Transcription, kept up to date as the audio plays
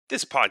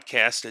This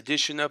podcast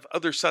edition of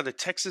Other Side of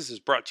Texas is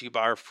brought to you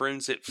by our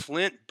friends at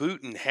Flint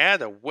Boot and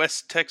Hat, a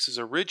West Texas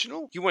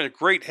original. You want a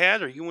great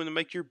hat or you want to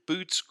make your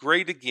boots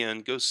great again,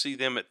 go see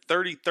them at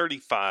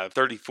 3035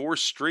 34th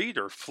Street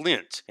or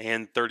Flint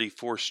and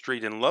 34th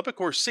Street in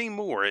Lubbock, or see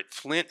more at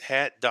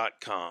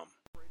flinthat.com.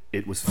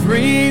 It was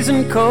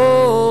freezing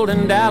cold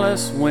in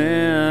Dallas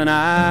when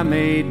I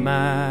made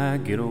my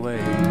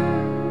getaway.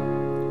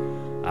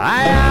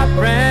 I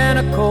outran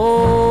a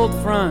cold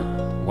front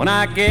when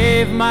I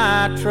gave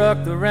my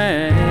truck the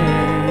reins.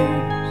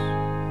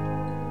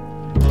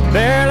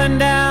 Barreling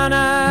down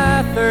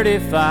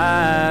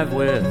I-35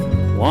 with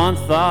one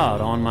thought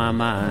on my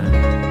mind.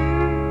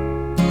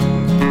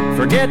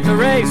 Forget the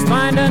race,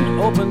 find an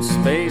open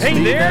space.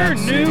 Hey there,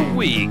 new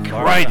week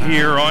right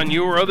here on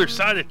your Other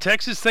Side of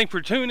Texas. Thanks for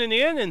tuning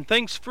in, and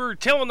thanks for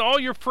telling all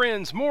your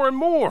friends more and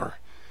more.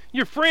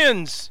 Your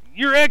friends,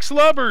 your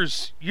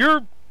ex-lovers,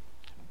 your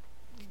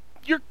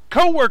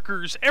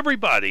co-workers,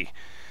 everybody.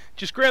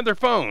 Just grab their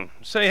phone.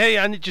 Say, hey,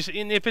 and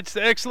if it's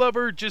the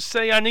ex-lover, just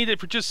say, I need it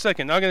for just a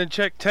second. I'm going to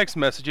check text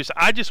messages.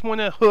 I just want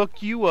to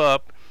hook you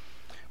up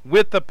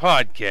with the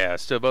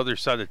podcast of Other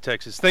Side of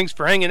Texas. Thanks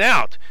for hanging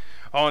out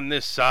on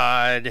this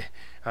side.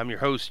 I'm your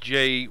host,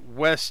 Jay,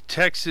 West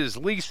Texas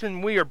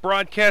Leeson. We are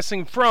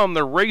broadcasting from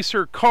the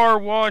Racer Car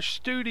Wash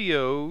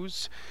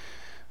Studios.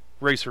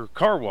 Racer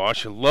Car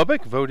Wash in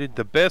Lubbock, voted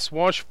the best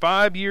wash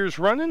 5 years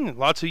running.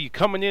 Lots of you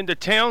coming into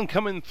town,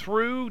 coming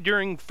through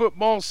during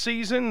football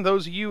season.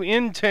 Those of you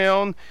in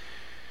town,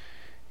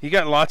 you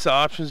got lots of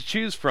options to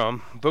choose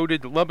from.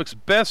 Voted Lubbock's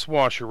best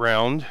wash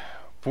around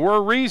for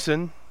a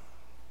reason.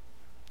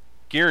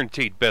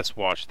 Guaranteed best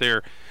wash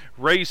there.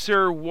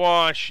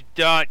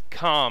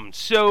 RacerWash.com.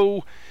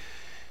 So,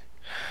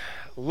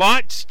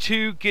 lots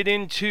to get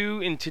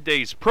into in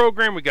today's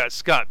program. We got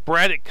Scott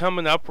Braddock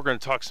coming up. We're going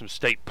to talk some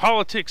state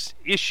politics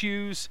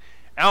issues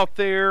out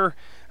there,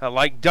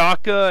 like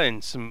DACA,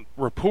 and some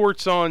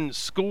reports on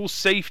school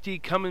safety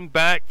coming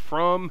back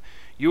from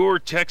your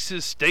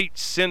Texas State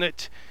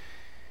Senate.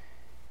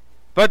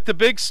 But the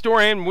big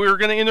story, and we're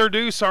going to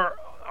introduce our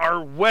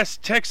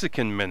West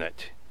Texican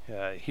Minute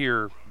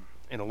here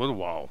in a little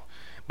while.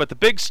 But the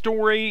big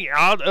story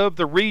out of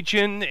the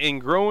region and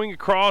growing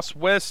across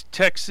West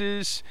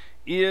Texas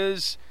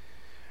is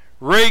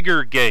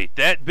Ragergate,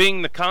 that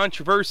being the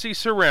controversy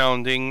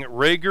surrounding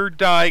Rager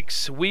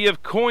Dykes. We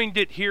have coined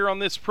it here on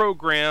this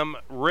program,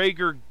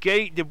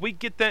 Ragergate. Did we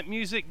get that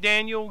music,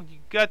 Daniel? You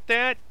got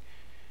that?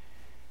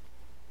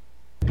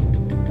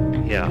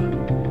 Yeah.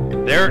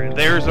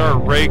 There's our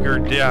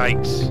Rager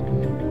Dykes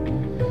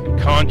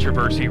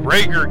controversy.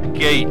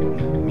 Ragergate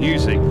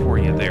music for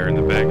you there in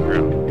the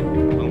background.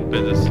 A little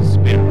bit of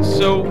suspense.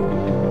 So,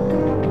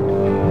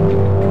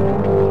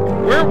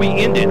 where we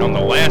ended on the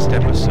last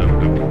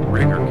episode of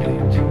Ragergate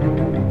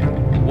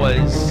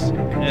was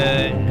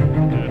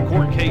a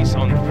court case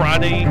on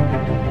Friday.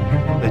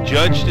 The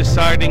judge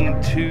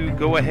deciding to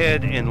go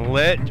ahead and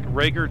let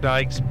Rager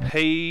Dykes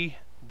pay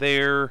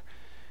their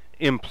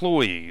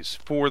employees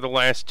for the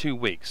last 2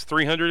 weeks.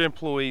 300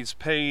 employees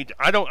paid.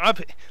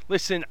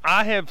 Listen,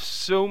 I have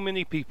so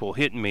many people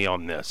hitting me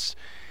on this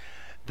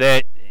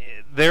that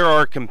there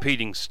are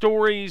competing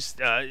stories.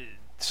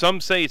 Some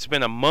say it's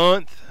been a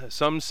month.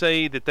 Some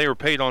say that they were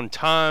paid on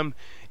time.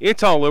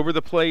 It's all over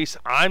the place.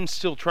 I'm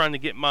still trying to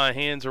get my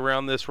hands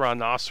around this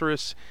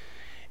rhinoceros.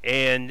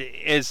 And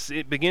as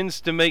it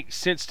begins to make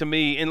sense to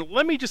me, and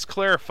let me just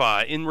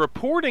clarify, in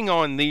reporting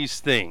on these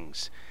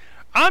things,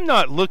 I'm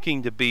not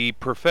looking to be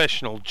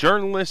professional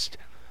journalist.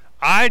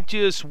 I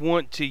just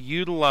want to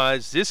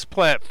utilize this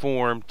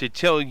platform to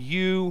tell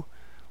you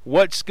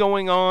what's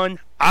going on.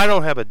 I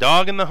don't have a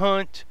dog in the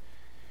hunt.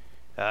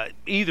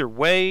 Either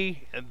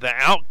way, the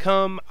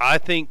outcome, I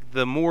think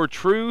the more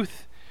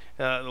truth,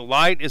 the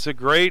light is a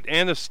great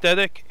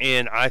anesthetic,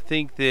 and I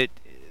think that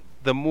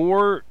the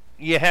more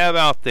you have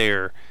out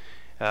there,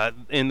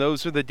 and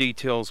those are the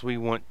details we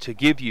want to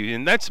give you.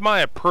 And that's my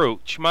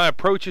approach. My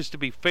approach is to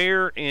be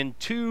fair and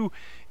to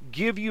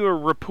give you a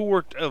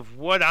report of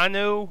what I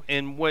know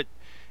and what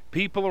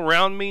people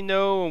around me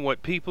know and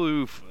what people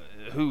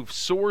who've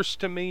sourced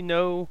to me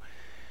know.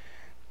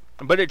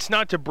 But it's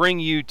not to bring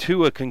you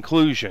to a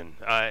conclusion.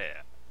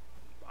 I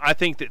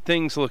think that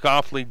things look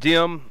awfully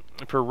dim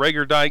for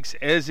Rager Dykes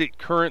as it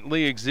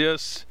currently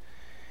exists.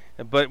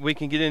 But we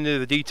can get into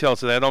the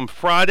details of that. On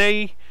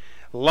Friday,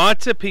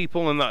 lots of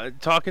people,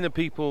 and talking to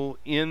people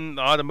in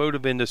the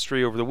automotive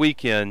industry over the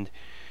weekend,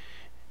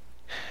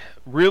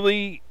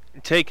 really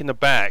taken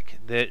aback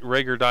that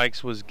Rager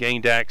Dykes was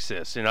gained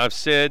access. And I've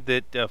said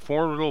that a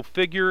formidable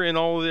figure in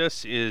all of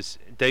this is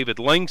David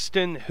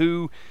Langston,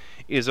 who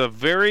is a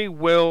very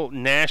well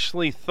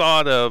nationally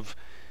thought of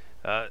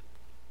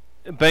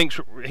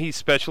he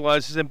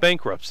specializes in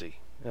bankruptcy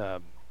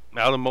out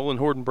of Mullen,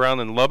 Horton, Brown,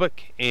 and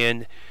Lubbock.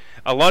 And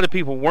a lot of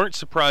people weren't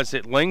surprised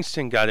that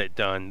Langston got it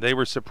done. They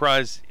were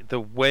surprised the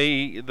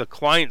way the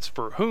clients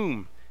for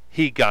whom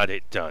he got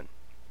it done.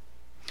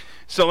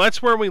 So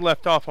that's where we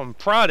left off on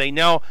Friday.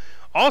 Now,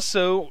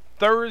 also,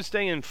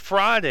 Thursday and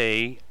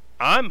Friday,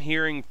 I'm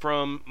hearing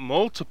from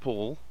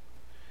multiple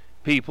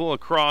people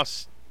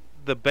across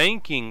the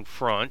banking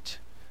front,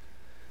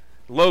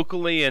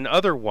 locally and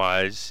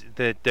otherwise,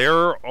 that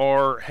there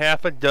are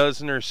half a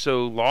dozen or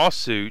so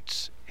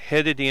lawsuits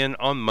headed in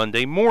on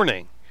Monday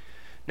morning.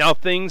 Now,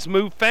 things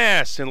move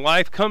fast and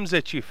life comes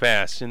at you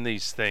fast in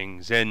these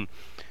things. And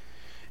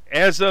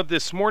as of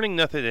this morning,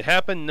 nothing had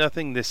happened,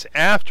 nothing this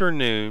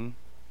afternoon.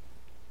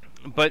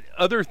 But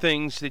other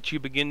things that you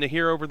begin to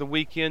hear over the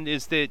weekend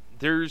is that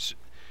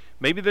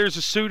maybe there's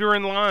a suitor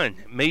in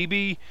line.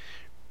 Maybe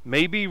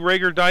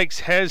Rager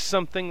Dykes has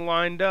something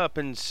lined up,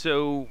 and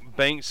so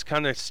banks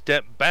kind of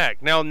step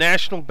back. Now,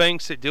 national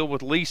banks that deal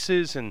with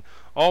leases and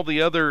all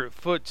the other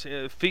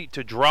feet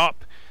to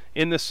drop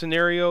in this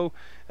scenario,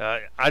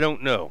 I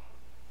don't know.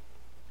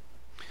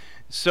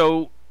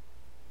 So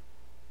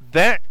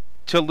that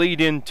to lead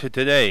into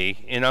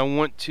today, and I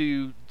want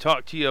to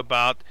talk to you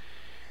about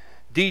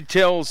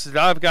details that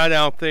I've got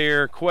out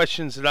there,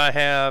 questions that I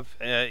have.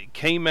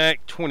 KMAC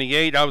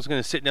 28, I was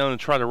going to sit down and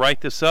try to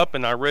write this up,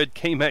 and I read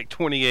KMAC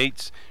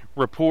 28's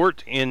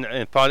report and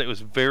thought it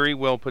was very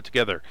well put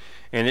together.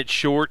 And it's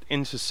short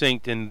and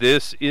succinct, and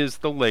this is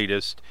the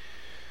latest.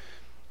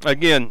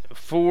 Again,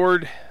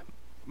 Ford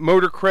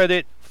Motor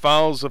Credit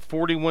files a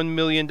 $41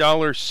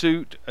 million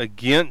suit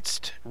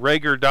against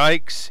Rager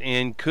Dykes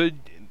and could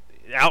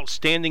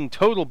outstanding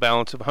total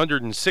balance of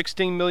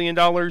 $116 million.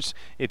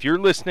 If you're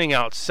listening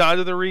outside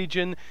of the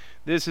region,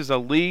 this is a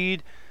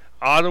lead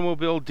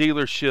automotive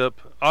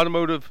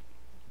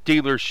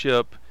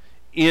dealership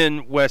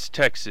in West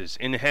Texas,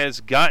 and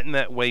has gotten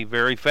that way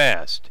very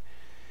fast.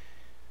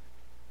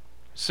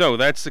 So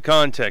that's the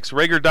context.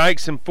 Rager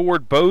Dykes and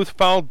Ford both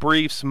filed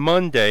briefs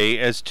Monday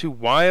as to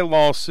why a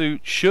lawsuit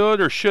should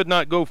or should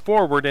not go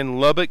forward in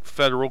Lubbock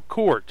Federal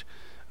Court.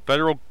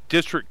 Federal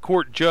District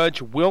Court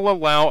judge will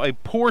allow a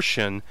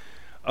portion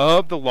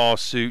of the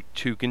lawsuit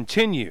to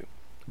continue,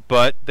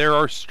 but there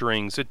are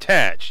strings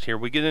attached. Here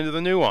we get into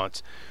the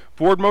nuance.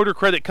 Ford Motor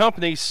Credit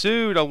Company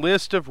sued a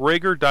list of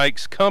Rager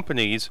Dykes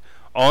companies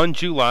on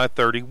July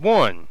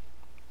 31.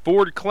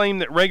 Ford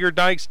claimed that Rager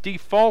Dykes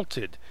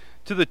defaulted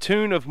to the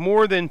tune of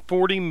more than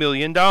 $40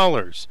 million.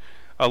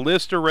 A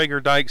list of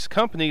Rager Dykes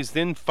companies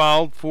then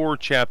filed for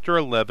Chapter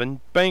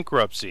 11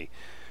 bankruptcy.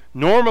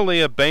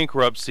 Normally a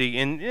bankruptcy,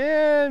 and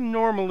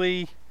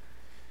normally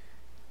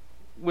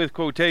with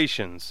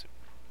quotations,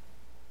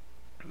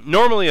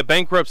 normally a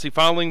bankruptcy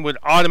filing would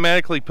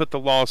automatically put the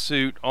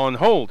lawsuit on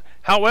hold.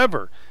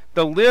 However,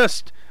 the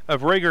list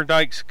of Rager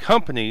Dykes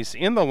companies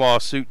in the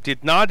lawsuit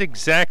did not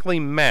exactly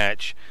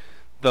match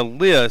the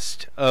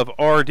list of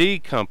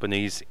RD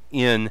companies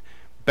in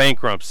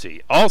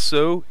bankruptcy.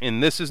 Also,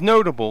 and this is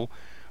notable,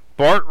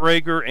 Bart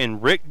Rager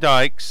and Rick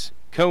Dykes,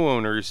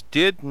 co-owners,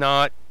 did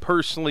not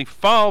personally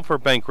file for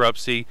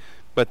bankruptcy,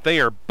 but they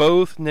are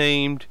both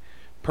named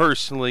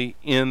personally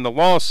in the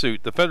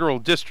lawsuit. The federal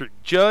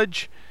district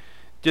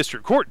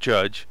court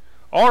judge,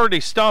 already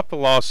stopped the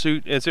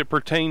lawsuit as it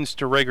pertains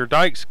to Rager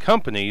Dykes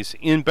companies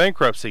in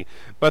bankruptcy,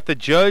 but the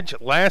judge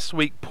last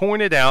week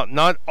pointed out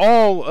not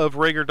all of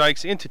Rager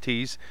Dykes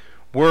entities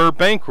were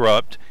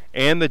bankrupt,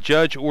 and the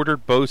judge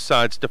ordered both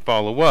sides to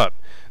follow up.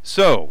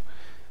 So,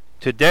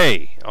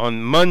 today,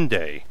 on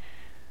Monday,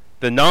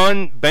 the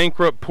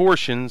non-bankrupt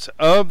portions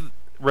of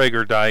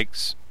Rager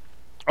Dykes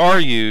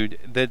argued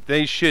that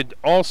they should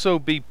also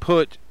be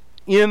put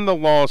in the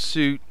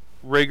lawsuit.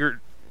 Rager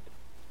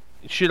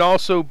should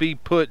also be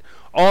put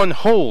on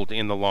hold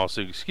in the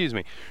lawsuit.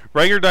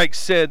 Rager Dykes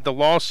said the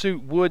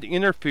lawsuit would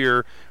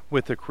interfere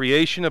with the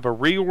creation of a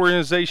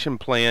reorganization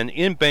plan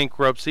in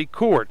bankruptcy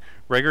court.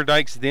 Rager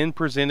Dykes then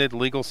presented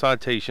legal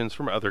citations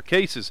from other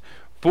cases.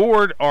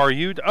 Ford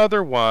argued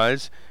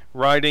otherwise,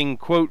 writing,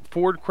 quote,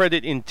 Ford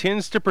Credit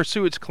intends to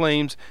pursue its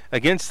claims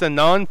against the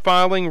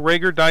non-filing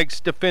Rager Dykes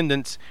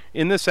defendants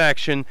in this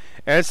action.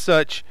 As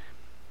such,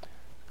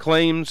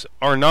 claims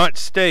are not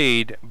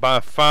stayed by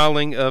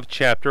filing of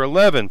Chapter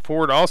 11.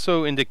 Ford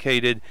also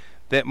indicated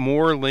that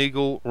more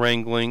legal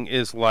wrangling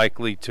is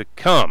likely to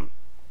come.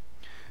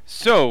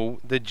 So,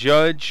 the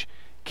judge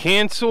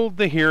canceled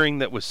the hearing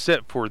that was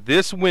set for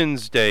this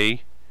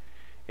Wednesday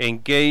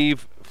and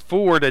gave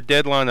Ford a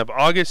deadline of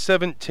August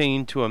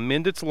 17 to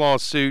amend its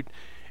lawsuit,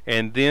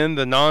 and then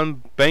the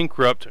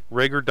non-bankrupt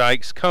Rager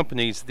Dykes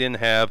companies then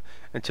have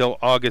until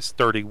August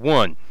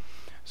 31.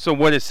 So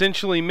what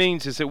essentially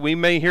means is that we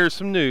may hear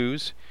some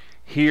news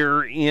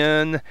here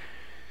in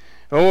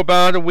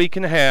about a week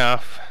and a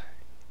half,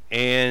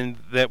 and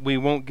that we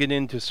won't get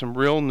into some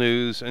real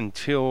news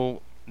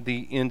until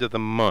the end of the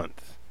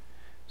month.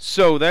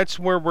 So that's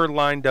where we're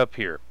lined up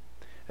here.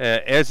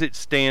 As it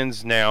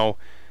stands now,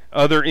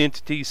 other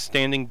entities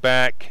standing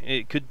back.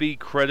 It could be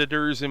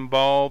creditors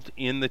involved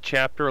in the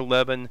Chapter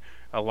 11.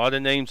 A lot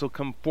of names will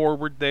come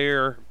forward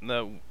there.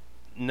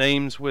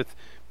 Names with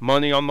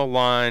money on the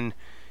line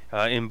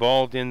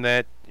involved in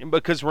that.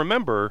 Because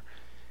remember,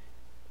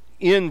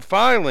 in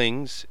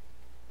filings,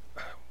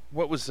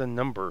 what was the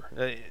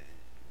number?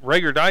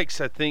 Rager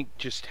Dykes, I think,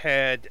 just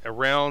had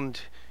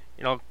around,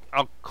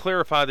 I'll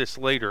clarify this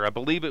later. I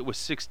believe it was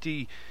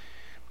 60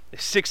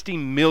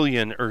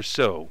 million or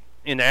so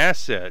in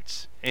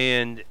assets,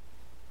 and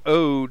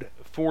owed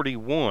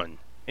 $41,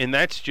 and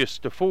that's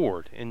just to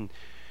Ford. And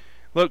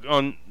look,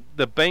 on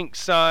the bank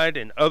side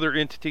and other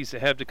entities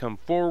that have to come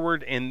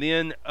forward, and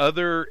then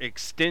other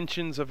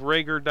extensions of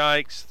Rager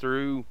Dykes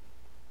through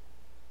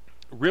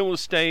real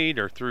estate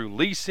or through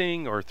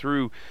leasing or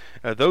through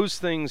those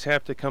things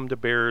have to come to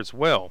bear as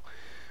well.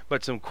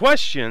 But some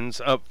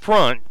questions up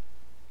front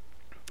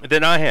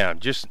that I have,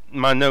 just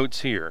my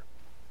notes here.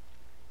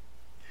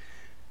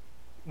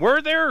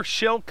 Were there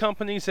shell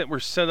companies that were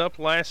set up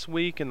last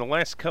week and the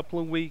last couple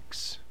of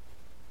weeks?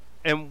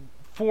 And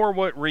for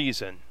what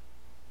reason?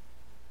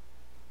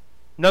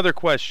 Another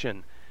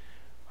question.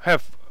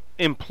 Have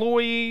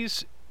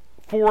employees'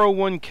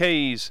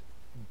 401ks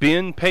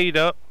been paid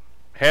up?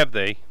 Have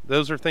they?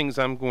 Those are things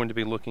I'm going to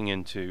be looking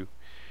into.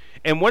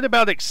 And what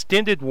about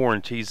extended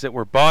warranties that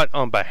were bought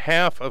on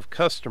behalf of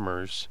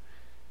customers?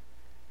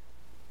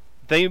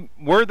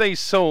 Were they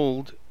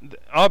sold?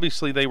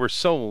 Obviously they were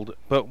sold,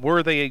 but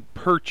were they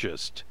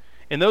purchased?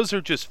 And those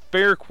are just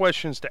fair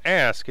questions to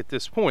ask at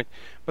this point,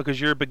 because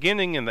you're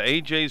beginning, and the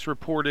AJ's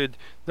reported,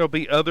 there'll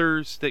be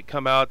others that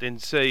come out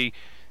and say,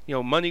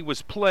 money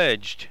was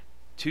pledged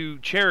to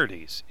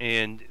charities,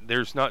 and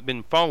there's not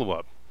been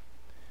follow-up.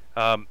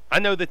 I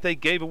know that they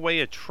gave away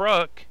a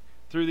truck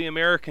through the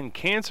American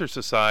Cancer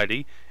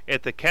Society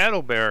at the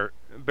Cattle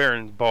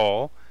Barons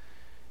Ball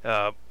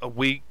a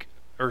week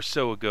or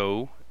so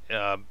ago.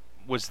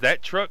 Was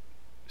that truck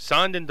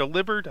signed and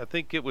delivered? I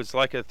think it was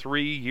like a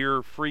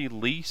 3-year free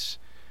lease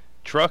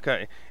truck,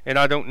 and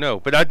I don't know.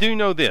 But I do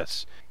know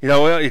this.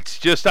 It's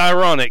just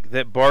ironic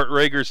that Bart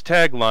Rager's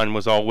tagline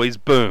was always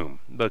boom,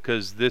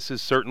 because this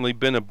has certainly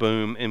been a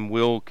boom and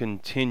will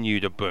continue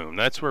to boom.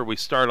 That's where we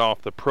start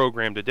off the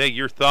program today.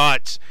 Your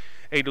thoughts,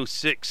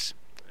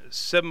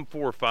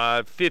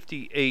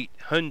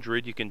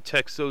 806-745-5800. You can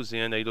text those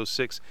in,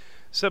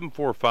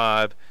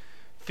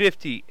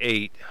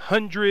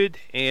 806-745-5800.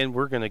 And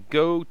we're going to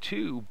go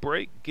to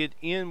break, get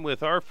in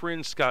with our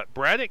friend Scott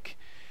Braddock.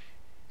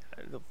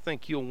 I don't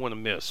think you'll want to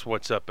miss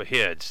what's up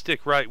ahead.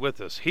 Stick right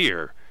with us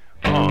here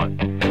on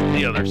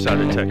The Other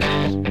Side of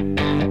Texas.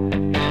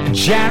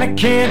 Johnny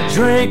can't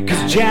drink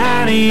 'cause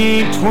Johnny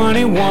ain't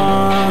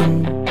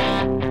 21.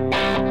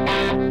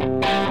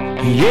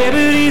 Yeah,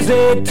 but he's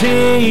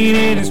 18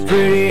 and he's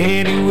pretty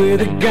handy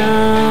with a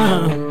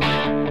gun.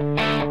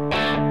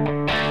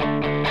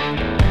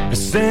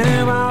 Sent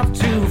him off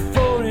to a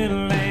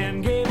foreign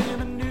land, gave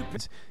him a new...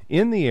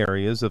 In the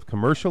areas of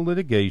commercial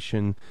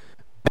litigation,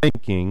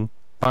 banking,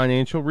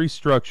 financial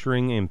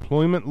restructuring,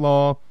 employment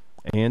law,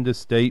 and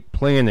estate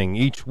planning.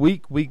 Each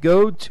week we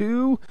go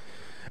to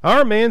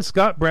our man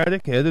Scott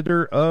Braddock,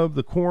 editor of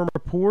the Quorum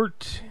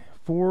Report,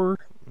 for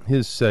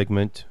his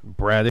segment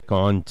Braddock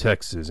on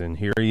Texas. And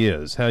here he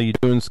is. How you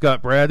doing,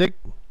 Scott Braddock?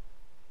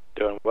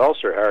 Doing well,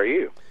 sir. How are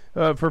you?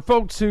 For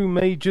folks who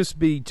may just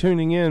be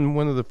tuning in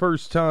one of the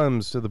first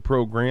times to the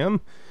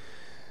program,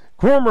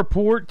 Quorum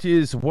Report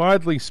is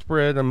widely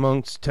spread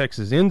amongst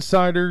Texas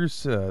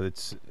insiders.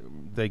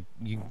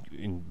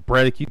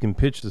 Braddock, you can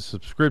pitch the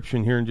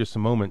subscription here in just a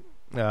moment.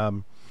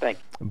 Thank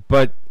you.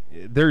 But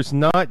there's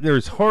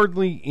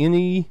hardly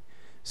any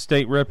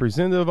state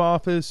representative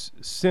office,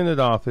 Senate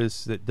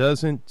office that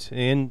doesn't,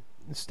 and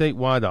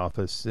statewide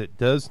office that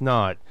does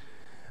not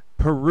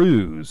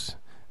peruse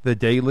the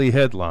daily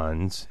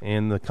headlines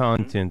and the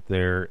content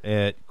there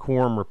at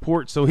Quorum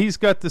Report. So he's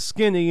got the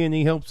skinny, and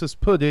he helps us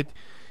put it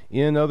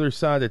in Other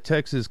Side of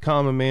Texas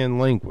common man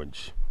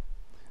language.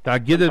 Did I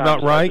get it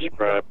about right?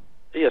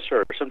 Yes,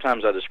 sir.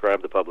 Sometimes I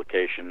describe the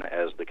publication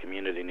as the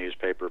community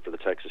newspaper for the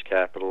Texas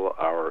Capitol.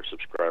 Our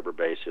subscriber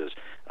base is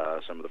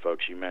some of the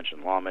folks you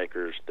mentioned,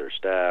 lawmakers, their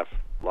staff,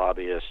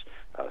 lobbyists,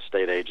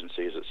 state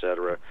agencies,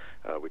 etc.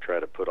 We try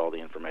to put all the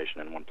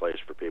information in one place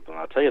for people.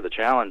 And I'll tell you the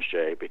challenge,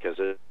 Jay, because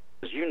as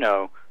you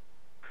know,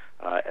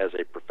 as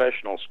a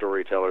professional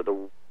storyteller,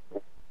 the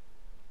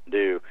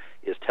do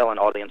is tell an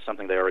audience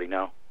something they already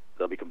know.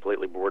 They'll be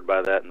completely bored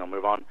by that, and they'll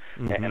move on.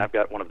 Mm-hmm. And I've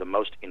got one of the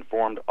most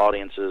informed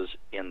audiences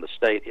in the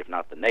state, if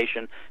not the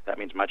nation. That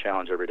means my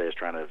challenge every day is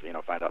trying to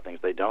find out things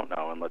they don't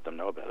know and let them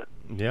know about it.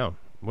 Yeah.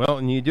 Well,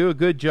 and you do a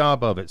good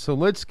job of it. So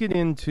let's get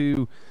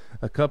into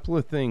a couple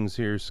of things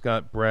here,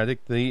 Scott Braddock.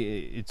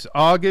 It's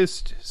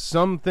August.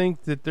 Some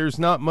think that there's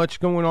not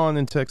much going on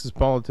in Texas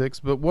politics,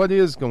 but what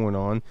is going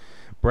on,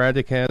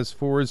 Braddock has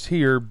for us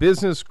here.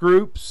 Business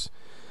groups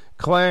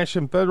clash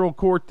in federal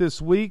court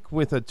this week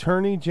with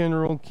Attorney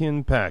General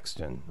Ken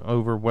Paxton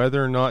over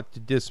whether or not to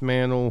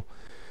dismantle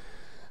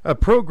a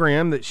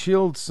program that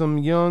shields some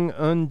young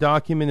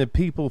undocumented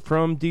people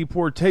from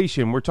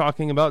deportation. We're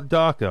talking about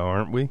DACA,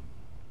 aren't we?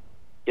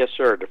 Yes,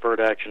 sir.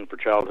 Deferred Action for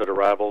Childhood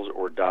Arrivals,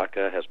 or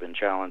DACA, has been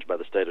challenged by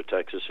the state of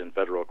Texas in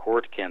federal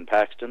court. Ken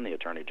Paxton, the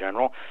Attorney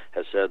General,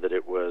 has said that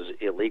it was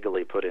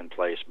illegally put in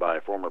place by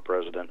former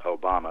President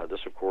Obama.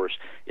 This, of course,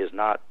 is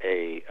not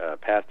a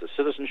path to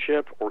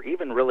citizenship or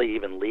even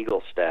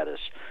legal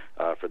status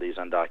for these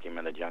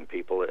undocumented young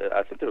people.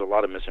 I think there's a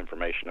lot of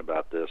misinformation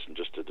about this, and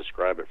just to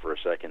describe it for a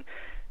second,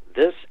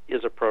 this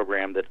is a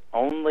program that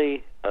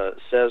only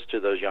says to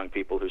those young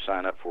people who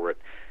sign up for it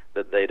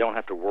that they don't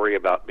have to worry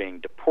about being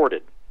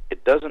deported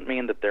it doesn't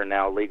mean that they're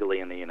now legally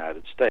in the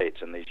United States,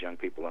 and these young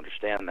people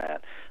understand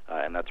that,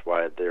 and that's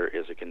why there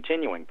is a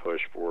continuing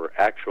push for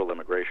actual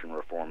immigration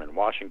reform in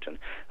Washington.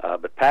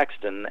 But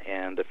Paxton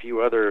and a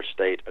few other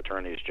state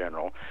attorneys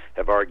general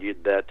have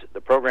argued that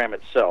the program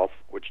itself,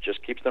 which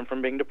just keeps them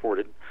from being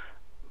deported,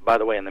 by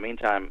the way, in the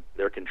meantime,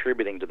 they're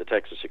contributing to the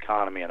Texas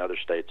economy and other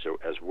states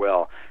as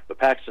well. But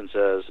Paxton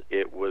says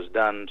it was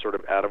done sort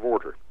of out of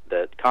order,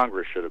 that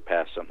Congress should have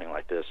passed something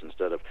like this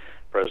instead of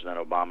President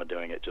Obama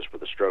doing it just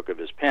with a stroke of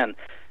his pen.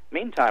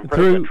 Meantime,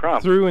 President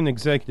Trump... Through an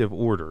executive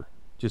order,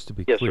 just to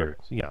be yes, clear.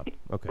 Sir. Yeah,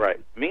 okay. Right.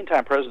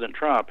 Meantime, President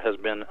Trump has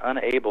been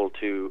unable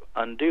to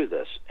undo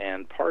this,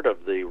 and part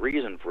of the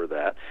reason for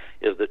that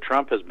is that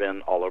Trump has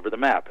been all over the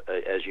map.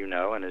 As you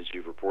know, and as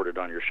you've reported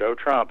on your show,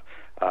 Trump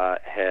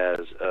has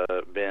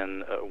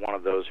been one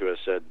of those who has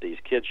said these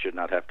kids should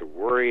not have to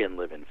worry and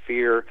live in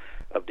fear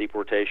of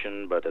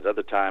deportation, but at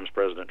other times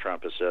President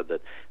Trump has said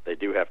that they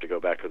do have to go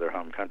back to their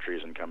home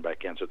countries and come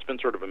back in. So it's been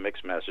sort of a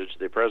mixed message.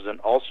 The president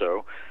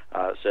also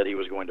said he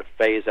was going to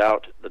phase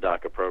out the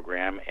DACA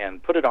program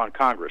and put it on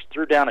Congress,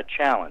 threw down a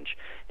challenge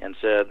and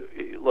said,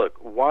 look,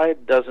 why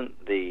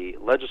doesn't the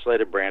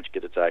legislative branch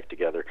get its act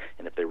together,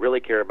 and if they really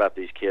care about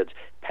these kids,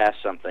 pass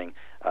something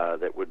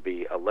that would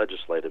be a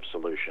legislative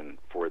solution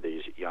for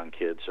these young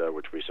kids,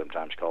 which we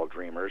sometimes call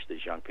dreamers,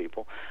 these young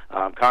people.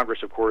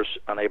 Congress, of course,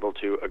 unable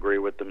to agree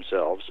with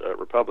themselves,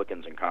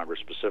 Republicans in Congress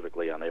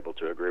specifically unable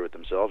to agree with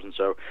themselves, and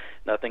so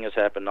nothing has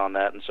happened on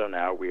that, and so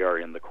now we are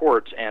in the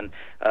courts. And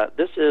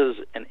this is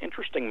an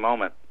interesting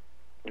moment,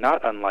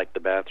 not unlike the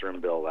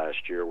bathroom bill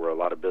last year, where a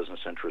lot of business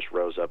interests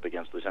rose up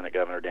against Lieutenant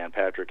Governor Dan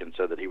Patrick and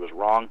said that he was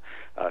wrong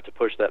to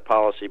push that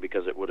policy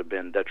because it would have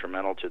been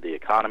detrimental to the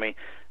economy.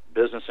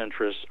 Business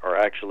interests are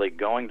actually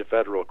going to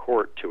federal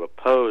court to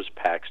oppose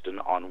Paxton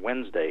on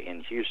Wednesday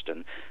in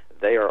Houston.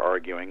 They are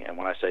arguing, and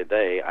when I say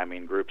they, I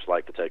mean groups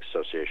like the Texas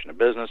Association of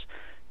Business,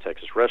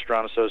 Texas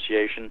Restaurant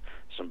Association,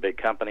 some big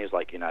companies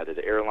like United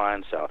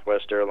Airlines,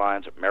 Southwest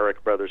Airlines,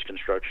 Merrick Brothers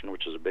Construction,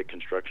 which is a big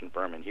construction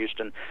firm in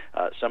Houston.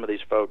 Some of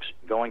these folks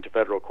going to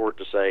federal court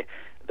to say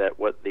that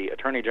what the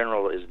Attorney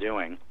General is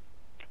doing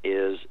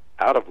is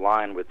out of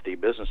line with the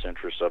business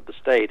interests of the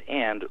state,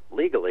 and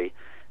legally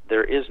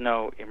there is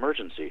no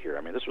emergency here.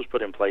 I mean, this was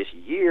put in place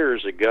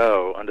years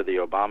ago under the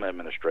Obama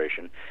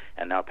administration,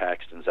 and now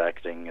Paxton's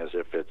acting as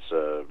if it's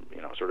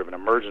sort of an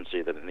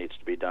emergency that it needs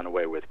to be done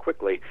away with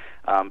quickly.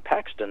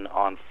 Paxton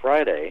on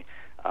Friday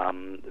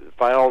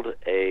filed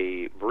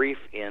a brief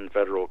in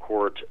federal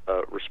court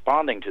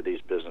responding to these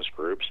business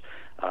groups.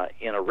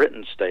 In a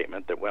written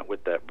statement that went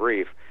with that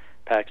brief,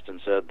 Paxton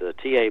said the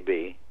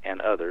TAB and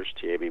others,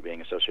 TAB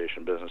being Association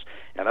of Business,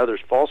 and others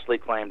falsely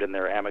claimed in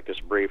their amicus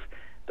brief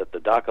that the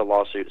DACA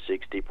lawsuit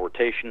seeks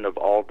deportation of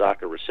all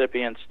DACA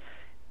recipients.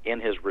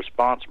 In his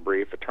response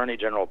brief, Attorney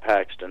General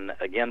Paxton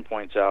again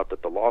points out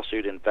that the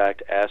lawsuit in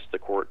fact asked the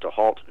court to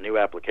halt new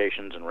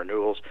applications and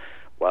renewals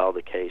while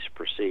the case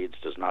proceeds,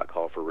 does not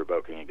call for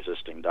revoking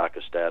existing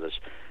DACA status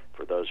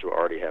for those who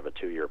already have a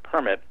 2-year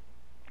permit.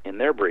 In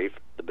their brief,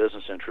 the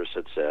business interests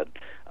had said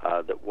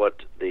that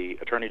what the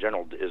Attorney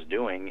General is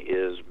doing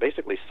is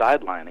basically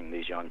sidelining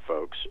these young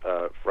folks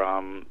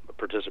from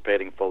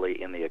participating fully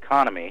in the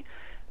economy.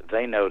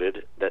 They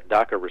noted that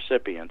DACA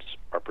recipients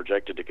are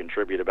projected to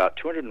contribute about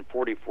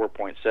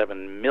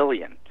 $244.7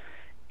 million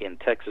in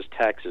Texas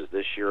taxes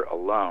this year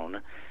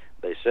alone.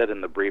 They said in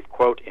the brief,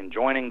 quote,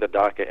 "Enjoining the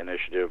DACA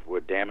initiative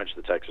would damage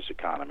the Texas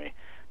economy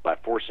by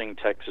forcing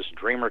Texas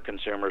dreamer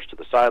consumers to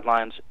the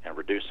sidelines and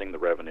reducing the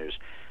revenues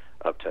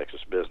of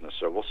Texas business."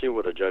 So we'll see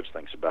what a judge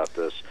thinks about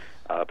this.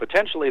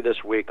 Potentially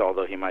this week,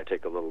 although he might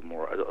take a little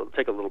more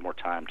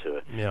time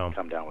to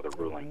come down with a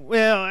ruling.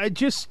 Well,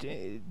 just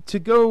to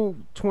go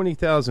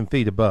 20,000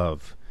 feet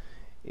above,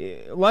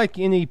 like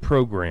any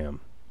program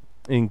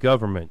in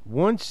government,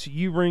 once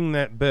you ring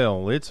that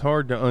bell, it's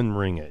hard to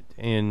unring it.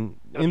 And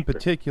That's in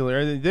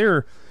particular, true. there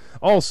are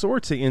all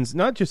sorts of ends,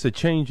 not just a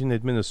change in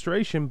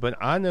administration, but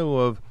I know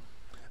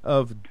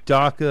of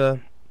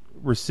DACA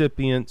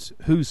recipients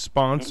whose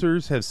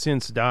sponsors have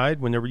since died.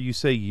 Whenever you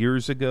say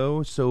years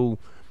ago, so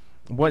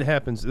what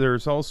happens?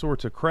 There's all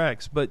sorts of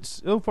cracks. But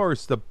so far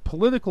as the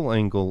political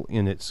angle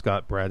in it,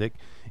 Scott Braddock,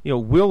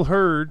 Will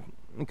Hurd,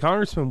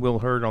 Congressman Will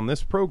Hurd, on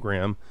this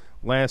program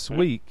last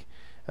week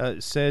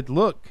said,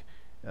 "Look,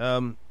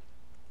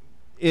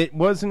 it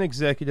was an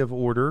executive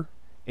order,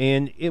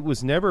 and it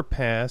was never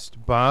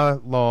passed by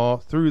law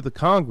through the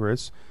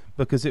Congress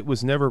because it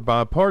was never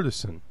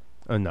bipartisan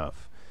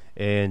enough."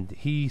 And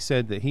he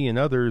said that he and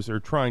others are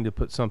trying to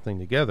put something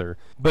together.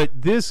 But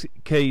this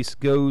case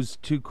goes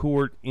to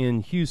court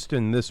in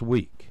Houston this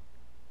week.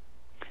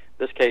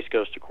 This case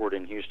goes to court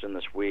in Houston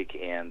this week,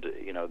 and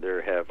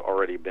there have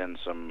already been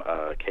some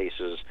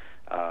cases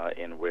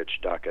in which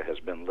DACA has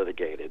been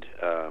litigated.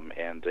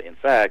 And in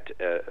fact,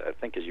 I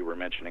think as you were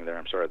mentioning there,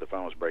 I'm sorry, the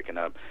phone was breaking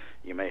up,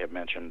 you may have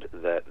mentioned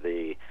that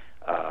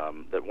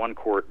that one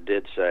court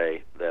did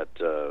say that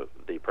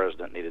the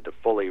president needed to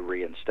fully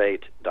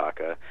reinstate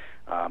DACA.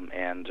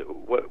 And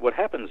what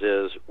happens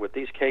is, with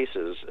these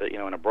cases,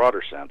 in a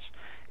broader sense,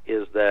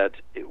 is that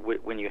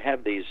when you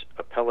have these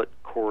appellate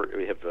court.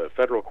 We have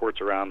federal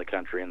courts around the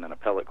country, and then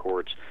appellate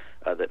courts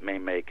that may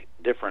make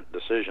different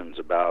decisions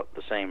about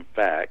the same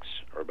facts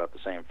or about the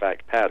same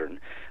fact pattern.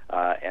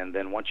 And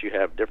then once you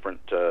have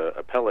different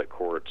appellate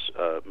courts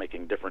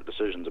making different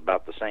decisions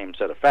about the same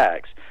set of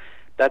facts,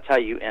 that's how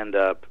you end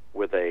up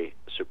with a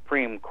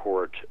Supreme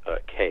Court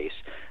case,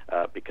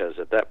 because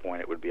at that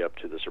point it would be up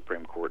to the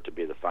Supreme Court to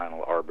be the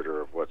final arbiter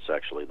of what's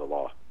actually the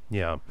law.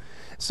 Yeah.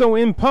 So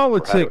in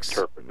politics,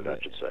 or how to interpret it, I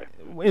should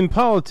say. In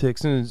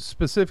politics, and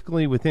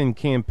specifically within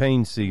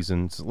campaign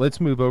seasons,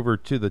 let's move over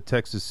to the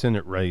Texas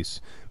Senate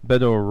race,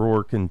 Beto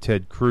O'Rourke and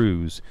Ted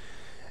Cruz.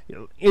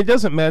 It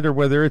doesn't matter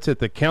whether it's at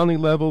the county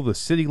level, the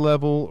city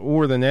level,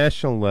 or the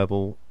national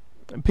level.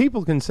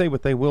 People can say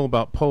what they will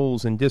about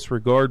polls and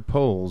disregard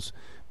polls,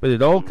 but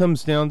it all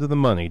comes down to the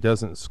money,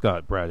 doesn't it,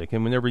 Scott Braddock?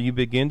 And whenever you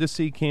begin to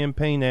see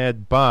campaign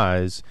ad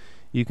buys,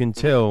 you can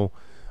tell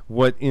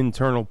what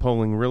internal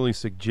polling really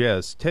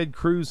suggests. Ted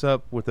Cruz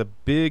up with a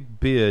big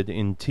bid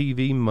in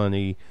TV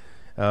money.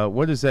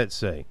 What does that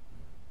say?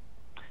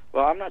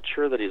 Well, I'm not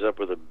sure that he's up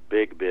with a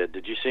big bid.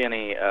 Did you see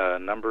any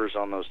numbers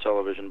on those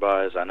television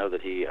buys? I know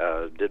that he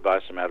did buy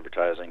some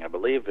advertising, I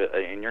believe,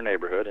 in your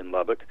neighborhood in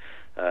Lubbock,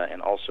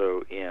 and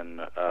also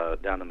in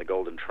down in the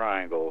Golden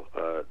Triangle,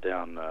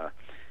 down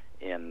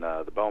in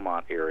the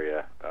Beaumont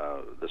area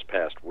this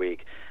past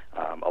week.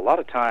 A lot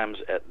of times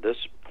at this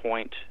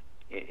point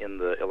in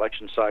the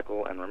election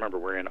cycle, and remember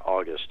we're in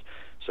August,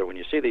 so when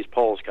you see these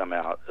polls come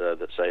out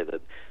that say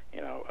that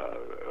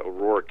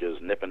O'Rourke is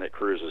nipping at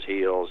Cruz's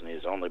heels and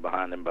he's only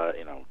behind him by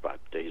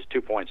he's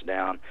 2 points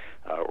down,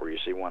 or you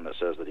see one that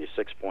says that he's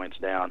 6 points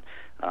down,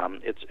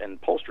 and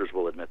pollsters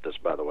will admit this,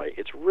 by the way,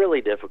 it's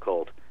really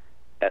difficult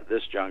at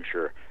this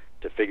juncture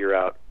to figure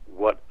out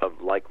what a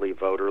likely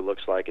voter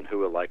looks like and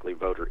who a likely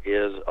voter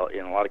is.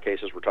 In a lot of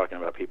cases, we're talking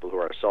about people who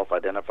are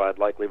self-identified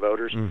likely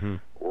voters,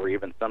 or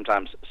even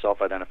sometimes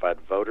self-identified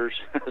voters,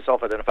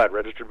 self-identified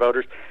registered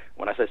voters.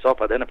 When I say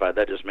self-identified,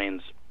 that just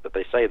means that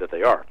they say that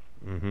they are.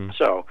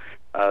 So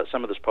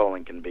some of this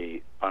polling can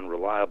be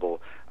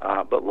unreliable.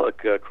 But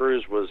look,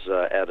 Cruz was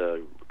at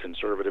a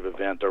conservative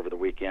event over the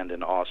weekend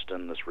in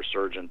Austin, this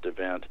Resurgent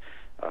event,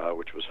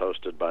 which was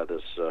hosted by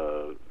this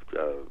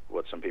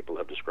what some people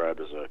have described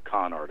as a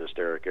con artist,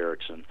 Eric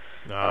Erickson.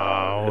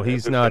 Oh,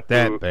 he's not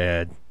that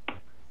bad.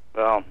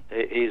 Well,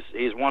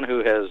 he's one who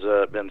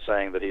has been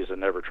saying that he's a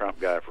never Trump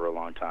guy for a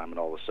long time, and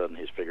all of a sudden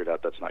he's figured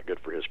out that's not good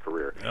for his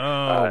career.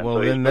 Oh, well,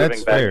 so then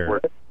that's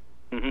fair.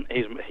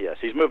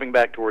 He's moving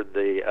back toward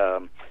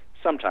the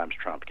sometimes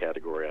Trump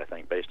category, I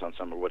think, based on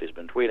some of what he's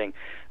been tweeting.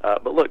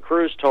 But look,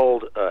 Cruz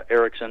told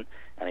Erickson,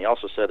 and he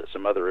also said at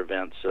some other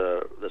events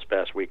this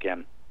past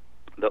weekend,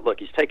 that, look,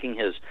 he's taking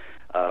his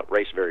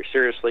race very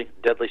seriously,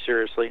 deadly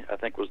seriously, I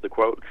think was the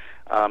quote.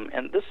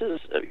 And this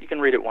is, you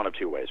can read it one of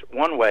two ways.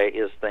 One way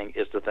is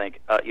to think,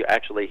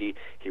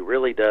 he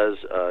really does,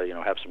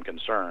 have some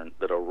concern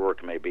that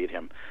O'Rourke may beat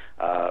him.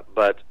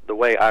 But the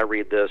way I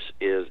read this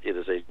is it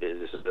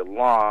is a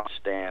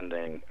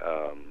long-standing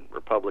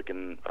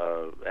Republican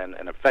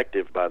and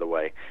effective, by the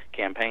way,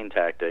 campaign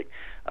tactic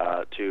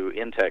to,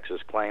 in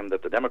Texas, claim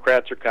that the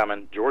Democrats are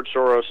coming. George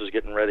Soros is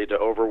getting ready to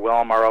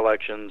overwhelm our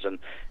elections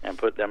and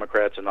put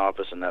Democrats in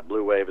office, and that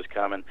blue wave is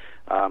coming.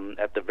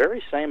 At the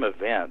very same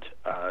event,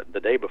 the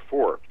day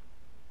before,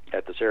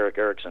 at this Eric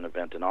Erickson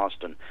event in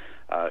Austin,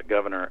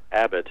 Governor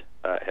Abbott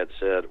had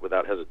said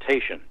without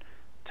hesitation,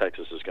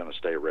 Texas is going to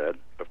stay red.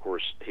 Of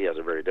course, he has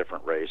a very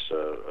different race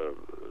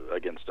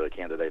against a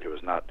candidate who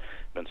has not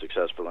been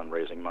successful in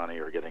raising money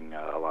or getting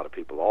a lot of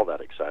people all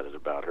that excited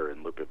about her,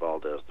 in Lupe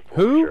Valdez, the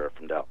former sheriff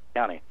from Dallas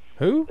County.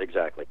 Who?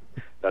 Exactly.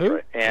 That's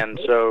right. And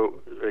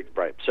so,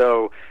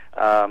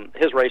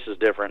 his race is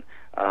different,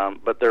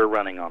 but they're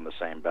running on the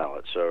same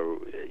ballot.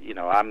 So,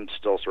 I'm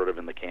still sort of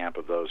in the camp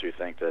of those who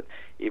think that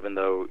even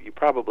though you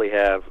probably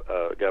have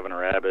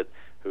Governor Abbott,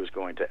 who's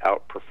going to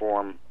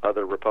outperform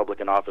other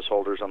Republican office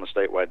holders on the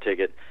statewide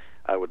ticket,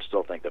 I would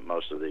still think that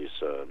most of these,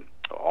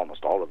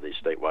 almost all of these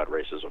statewide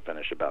races will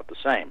finish about the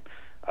same,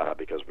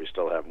 because we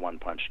still have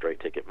one-punch straight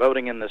ticket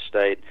voting in this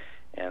state,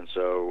 and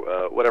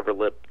so whatever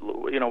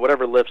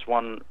lifts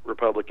one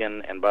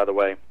Republican. And by the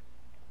way,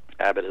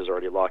 Abbott has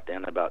already locked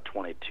in about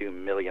 $22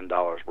 million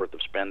worth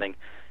of spending.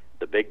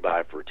 The big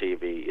buy for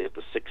TV is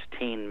the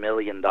 $16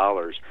 million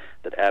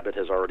that Abbott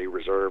has already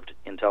reserved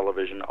in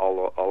television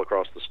all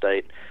across the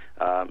state.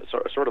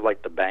 It's sort of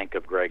like the bank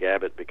of Greg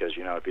Abbott, because,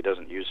 if he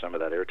doesn't use some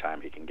of that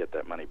airtime, he can get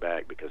that money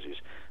back because he's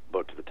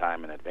booked the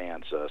time in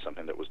advance,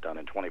 something that was done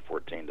in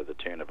 2014 to the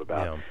tune of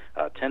about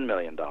 $10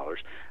 million.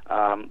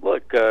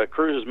 Look,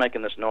 Cruz is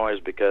making this noise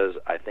because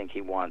I think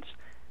he wants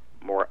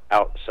more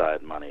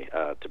outside money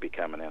to be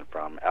coming in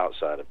from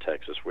outside of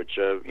Texas, which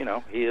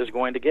he is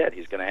going to get.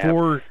 He's going to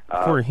have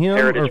for him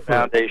Heritage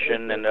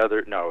Foundation and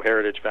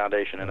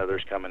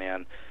others coming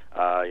in,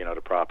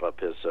 to prop up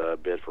his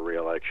bid for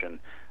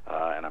re-election,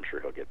 and I'm sure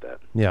he'll get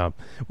that. Yeah.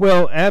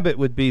 Well, Abbott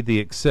would be the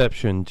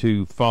exception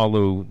to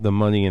follow the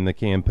money in the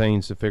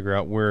campaigns to figure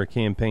out where a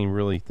campaign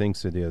really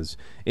thinks it is.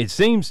 It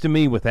seems to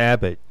me with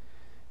Abbott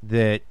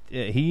that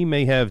he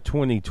may have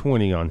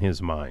 2020 on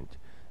his mind.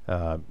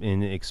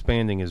 in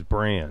expanding his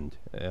brand.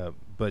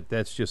 But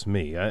that's just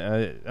me.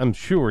 I'm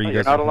sure he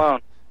You're doesn't. not alone.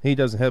 He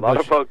doesn't have A lot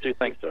much. of folks do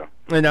think so.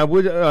 And I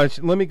would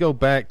let me go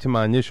back to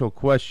my initial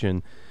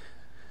question.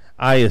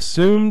 I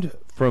assumed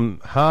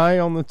from high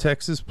on the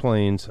Texas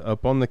plains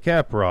up on the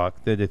Cap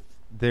Rock that if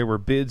there were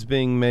bids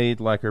being made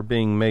like are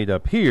being made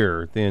up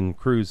here, then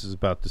Cruz is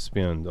about to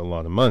spend a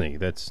lot of money.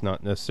 That's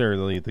not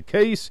necessarily the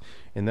case,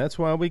 and that's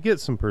why we get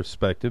some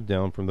perspective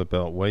down from the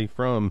Beltway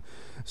from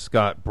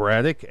Scott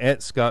Braddock,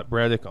 at Scott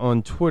Braddock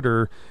on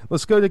Twitter.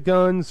 Let's go to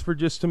guns for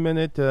just a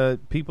minute.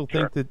 People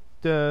think that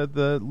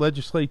the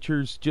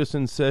legislature's just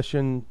in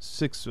session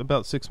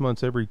about 6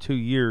 months every 2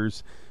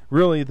 years.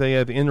 Really, they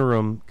have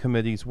interim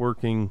committees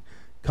working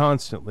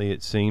constantly,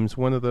 it seems.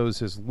 One of those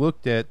has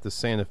looked at the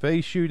Santa Fe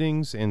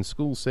shootings and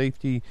school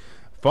safety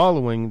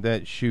following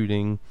that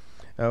shooting.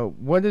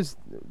 What is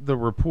the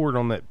report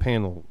on that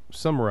panel?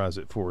 Summarize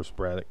it for us,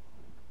 Braddock.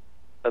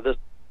 The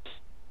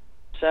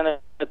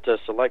Senate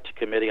Select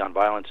Committee on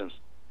Violence in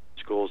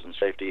Schools and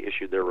Safety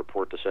issued their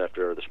report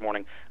this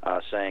morning,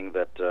 saying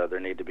that there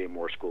need to be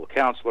more school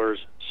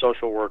counselors,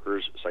 social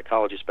workers,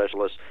 psychology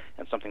specialists,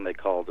 and something they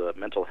called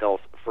mental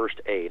health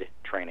first aid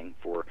training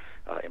for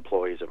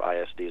employees of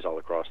ISDs all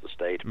across the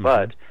state. Mm-hmm.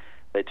 But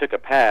they took a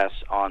pass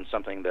on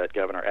something that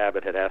Governor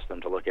Abbott had asked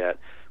them to look at,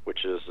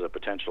 which is the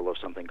potential of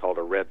something called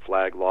a red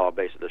flag law.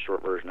 Basically, the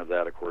short version of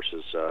that, of course,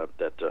 is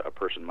that a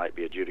person might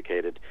be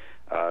adjudicated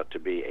to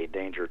be a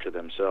danger to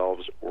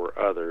themselves or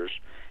others,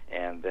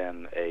 and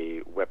then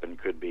a weapon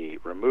could be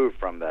removed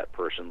from that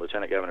person.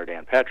 Lieutenant Governor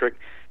Dan Patrick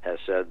has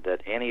said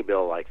that any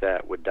bill like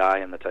that would die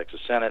in the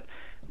Texas Senate.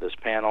 This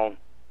panel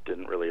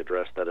didn't really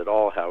address that at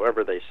all.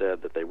 However, they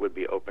said that they would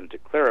be open to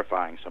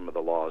clarifying some of the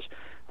laws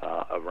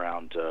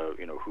around,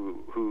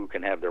 who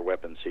can have their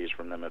weapons seized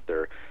from them if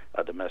they're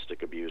a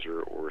domestic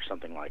abuser or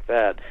something like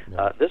that.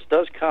 Yeah. This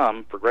does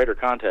come, for greater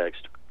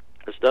context,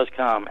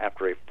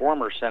 after a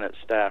former Senate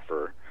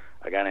staffer,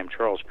 a guy named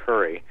Charles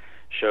Curry,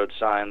 showed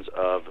signs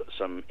of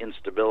some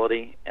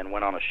instability and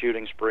went on a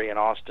shooting spree in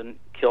Austin,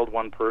 killed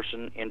one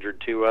person,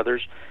 injured two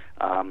others,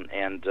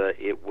 and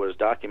it was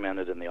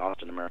documented in the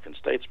Austin American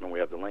Statesman. We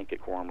have the link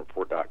at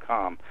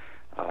quorumreport.com.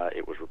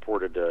 It was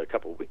reported a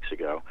couple of weeks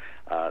ago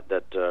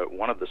that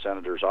one of the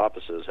senator's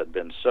offices had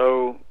been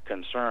so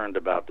concerned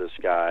about this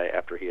guy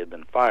after he had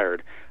been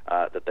fired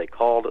that they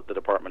called the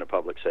Department of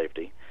Public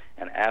Safety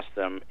and asked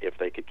them if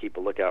they could keep a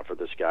lookout for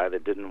this guy. They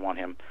didn't want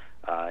him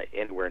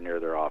anywhere near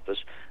their office.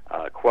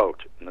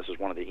 Quote, and this is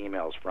one of the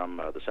emails from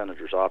the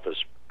senator's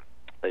office,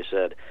 they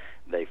said,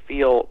 they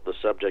feel the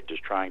subject is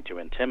trying to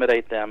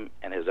intimidate them,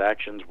 and his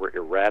actions were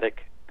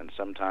erratic and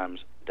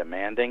sometimes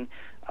demanding.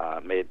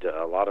 Made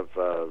a lot of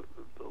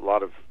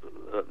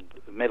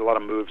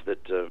moves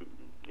that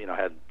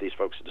had these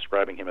folks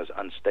describing him as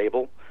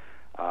unstable,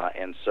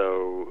 and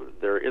so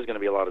there is going to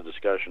be a lot of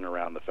discussion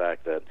around the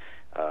fact that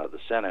the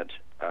Senate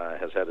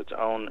has had its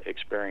own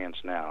experience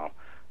now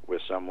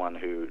with someone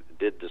who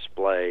did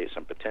display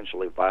some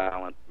potentially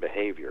violent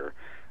behavior,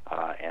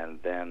 and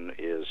then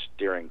is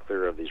steering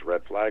clear of these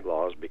red flag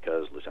laws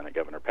because Lieutenant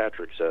Governor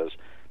Patrick says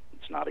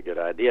it's not a good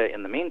idea.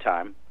 In the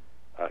meantime,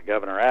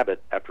 Governor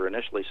Abbott, after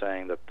initially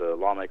saying that the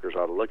lawmakers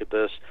ought to look at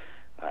this,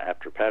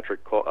 after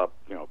Patrick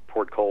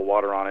poured cold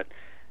water on it,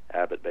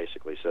 Abbott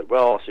basically said,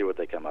 well, I'll see what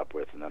they come up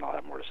with, and then I'll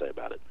have more to say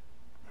about it.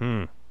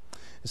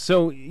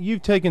 So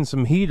you've taken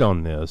some heat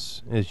on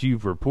this, as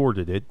you've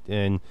reported it,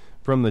 and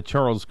from the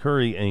Charles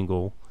Curry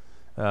angle,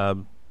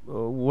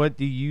 what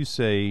do you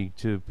say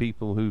to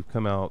people who've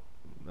come out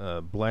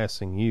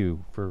blasting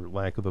you, for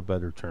lack of a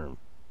better term?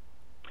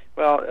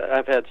 Well,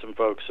 I've had some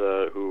folks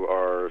who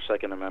are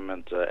Second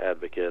Amendment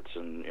advocates,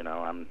 and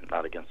I'm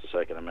not against the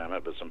Second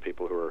Amendment, but some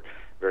people who are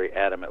very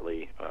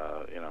adamantly,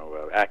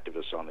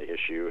 activists on the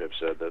issue have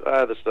said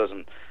that this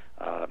doesn't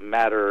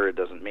matter, it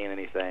doesn't mean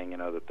anything,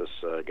 that this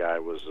guy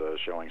was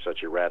showing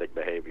such erratic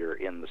behavior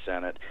in the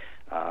Senate,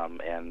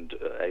 and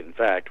in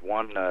fact,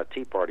 one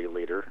Tea Party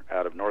leader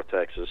out of North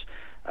Texas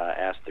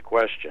asked the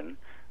question,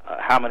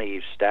 how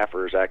many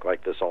staffers act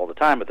like this all the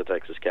time at the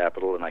Texas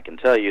Capitol? And I can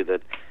tell you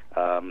that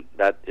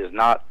that is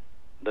not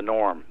the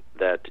norm,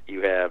 that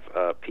you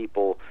have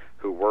people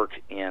who work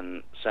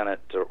in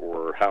Senate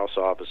or House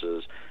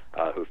offices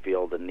who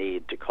feel the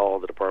need to call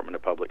the Department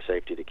of Public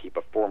Safety to keep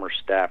a former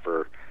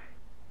staffer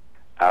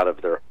out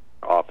of their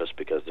office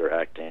because they're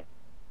acting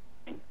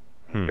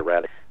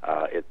erratic.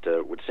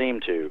 It would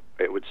seem to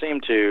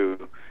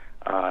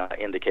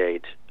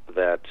indicate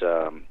that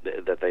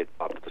that they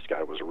thought that this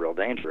guy was a real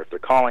danger. If they're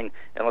calling,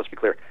 and let's be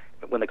clear,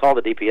 when they call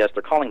the DPS,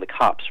 they're calling the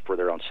cops for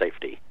their own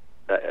safety.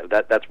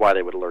 That's why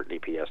they would alert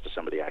DPS to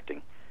somebody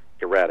acting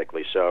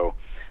erratically. So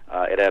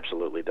it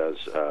absolutely does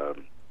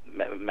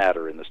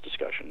matter in this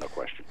discussion, no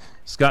question.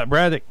 Scott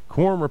Braddock,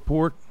 Quorum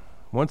Report.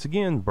 Once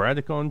again,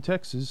 Braddock on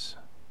Texas.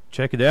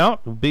 Check it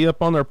out. It'll be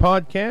up on our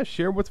podcast.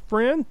 Share with a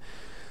friend.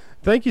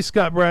 Thank you,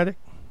 Scott Braddock.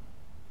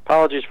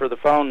 Apologies for the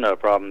phone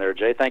problem there,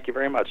 Jay. Thank you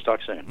very much.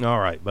 Talk soon. All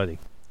right, buddy.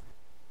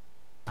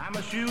 I'm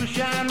a shoe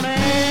shine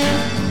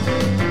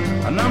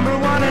man, a number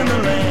one in the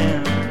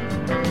land,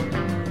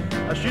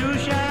 a shoe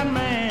shine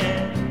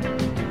man.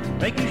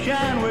 make you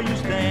shine where you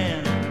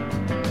stand.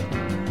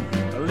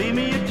 Leave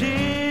me a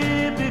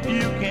tip if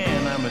you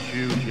can, I'm a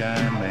shoe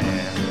shine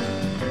man.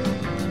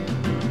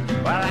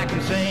 While I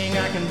can sing,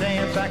 I can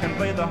dance, I can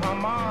play the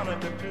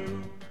harmonica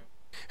too.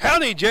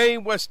 Howdy, Jay.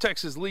 West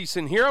Texas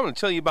Leeson here. I'm going to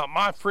tell you about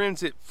my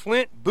friends at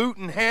Flint Boot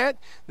and Hat.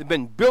 They've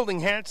been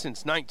building hats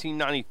since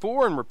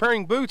 1994 and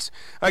repairing boots,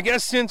 I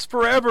guess, since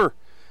forever.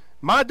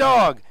 My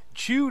dog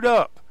chewed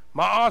up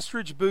my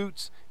ostrich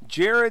boots.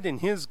 Jared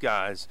and his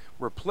guys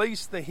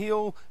replaced the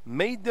heel,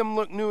 made them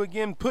look new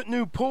again, put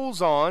new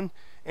pulls on,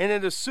 and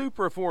at a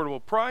super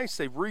affordable price.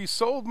 They've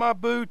resold my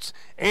boots,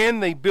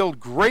 and they build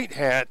great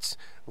hats.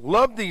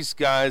 Love these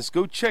guys.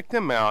 Go check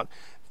them out.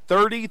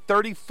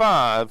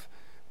 3035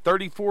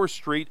 34th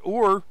Street,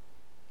 or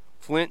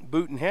Flint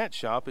Boot and Hat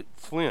Shop at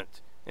Flint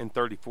and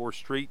 34th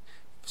Street.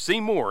 See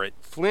more at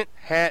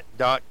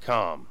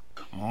flinthat.com.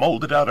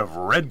 Molded out of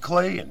red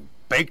clay and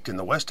baked in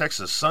the West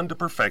Texas sun to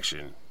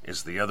perfection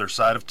is The Other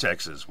Side of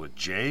Texas with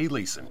Jay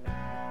Leeson.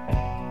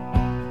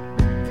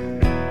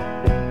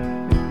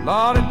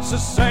 Lord, it's the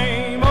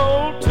same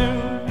old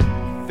tune,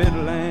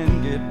 fiddle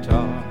and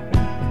guitar.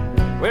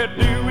 Where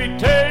do we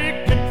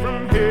take it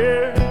from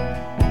here?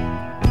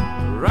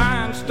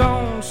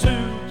 Rhinestone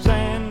suits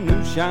and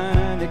new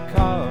shiny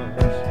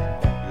cars.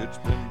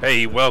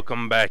 Hey,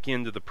 welcome back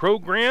into the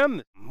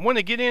program. I want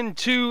to get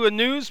into a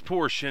news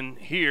portion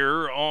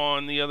here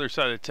on The Other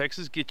Side of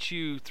Texas, get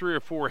you 3 or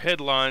 4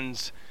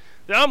 headlines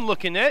that I'm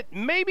looking at,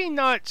 maybe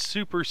not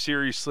super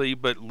seriously,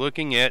 but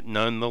looking at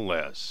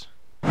nonetheless.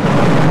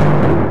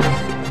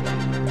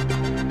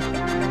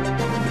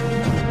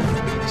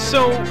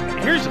 So,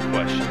 here's a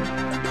question.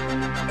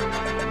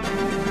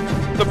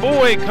 The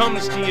boy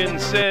comes to you and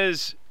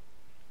says,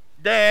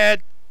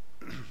 Dad,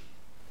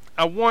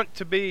 I want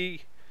to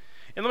be,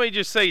 and let me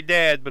just say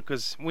Dad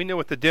because we know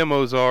what the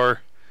demos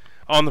are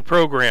on the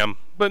program,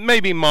 but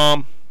maybe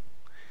Mom.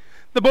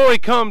 The boy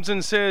comes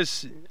and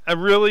says, I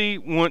really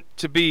want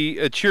to be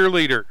a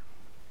cheerleader.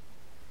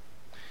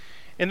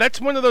 And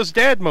that's one of those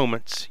dad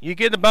moments. You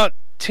get about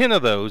 10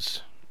 of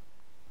those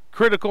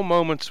critical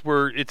moments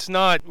where it's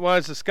not, why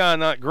is the sky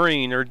not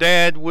green? Or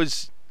Dad,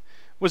 was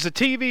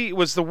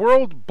the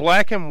world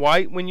black and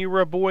white when you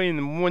were a boy and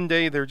then one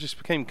day there just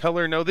became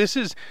color? No, this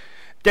is,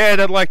 Dad,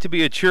 I'd like to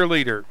be a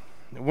cheerleader.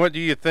 What do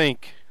you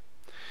think?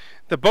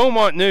 The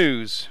Beaumont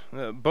News,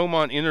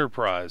 Beaumont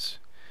Enterprise,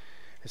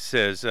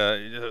 says,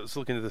 I was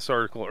looking at this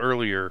article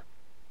earlier,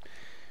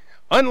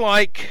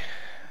 unlike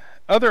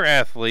other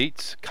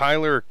athletes,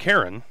 Kyler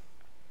Karen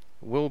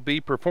will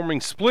be performing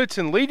splits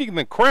and leading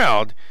the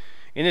crowd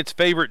in its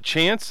favorite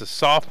chance, a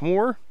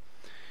sophomore,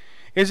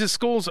 is the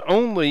school's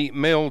only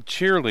male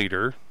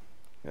cheerleader,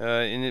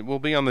 and it will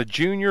be on the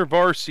junior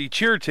varsity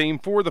cheer team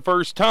for the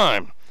first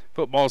time.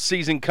 Football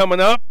season coming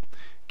up,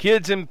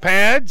 kids in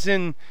pads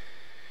and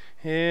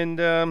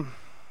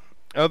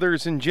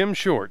others in gym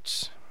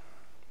shorts.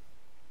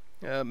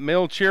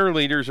 Male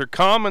cheerleaders are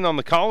common on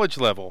the college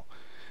level,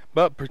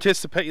 but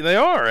they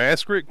are.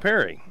 Ask Rick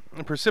Perry.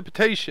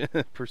 Participation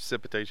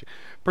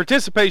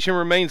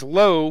remains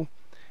low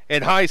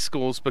at high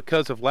schools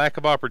because of lack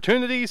of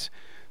opportunities,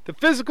 the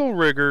physical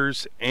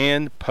rigors,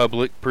 and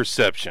public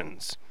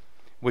perceptions,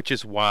 which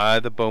is why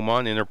the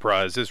Beaumont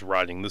Enterprise is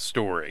writing the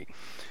story.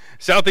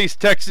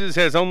 Southeast Texas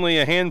has only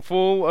a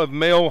handful of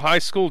male high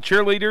school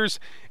cheerleaders,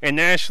 and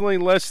nationally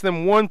less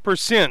than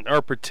 1%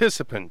 are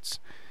participants.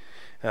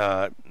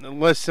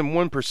 Less than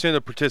 1%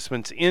 of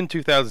participants in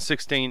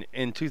 2016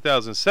 and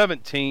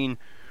 2017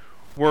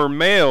 were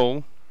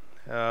male,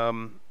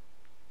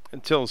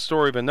 until the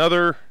story of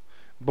another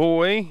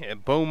boy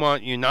at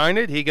Beaumont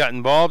United. He got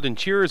involved in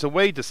cheer as a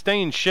way to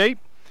stay in shape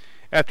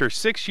after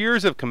 6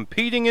 years of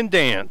competing in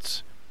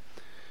dance.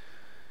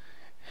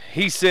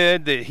 He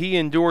said that he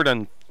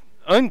endured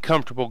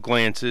uncomfortable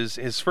glances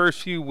his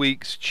first few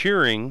weeks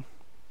cheering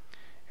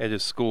at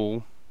his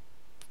school.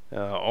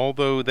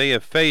 Although they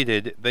have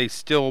faded, they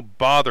still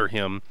bother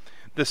him.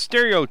 The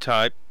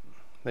stereotype,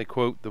 they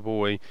quote the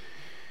boy,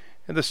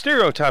 the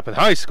stereotype in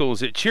high school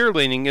is that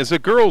cheerleading is a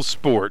girl's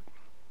sport.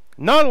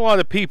 Not a lot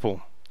of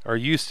people are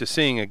used to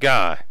seeing a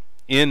guy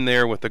in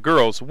there with the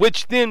girls,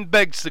 which then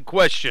begs the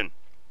question,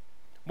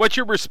 what's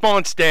your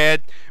response,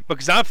 Dad?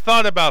 Because I've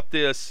thought about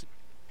this,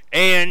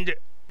 and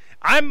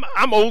I'm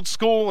old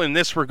school in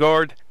this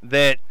regard,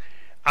 that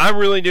I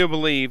really do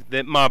believe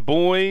that my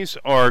boys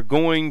are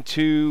going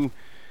to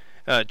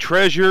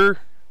treasure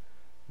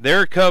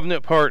their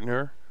covenant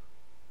partner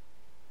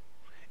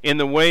in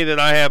the way that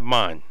I have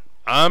mine.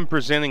 I'm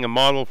presenting a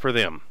model for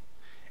them.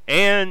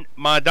 And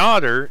my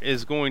daughter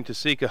is going to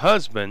seek a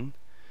husband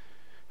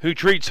who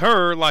treats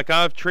her like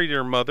I've treated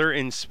her mother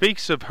and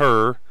speaks of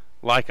her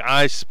like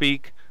I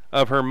speak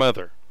of her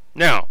mother.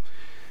 Now,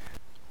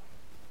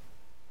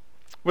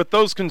 with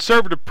those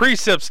conservative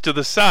precepts to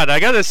the side,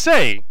 I gotta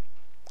say,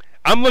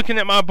 I'm looking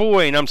at my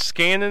boy and I'm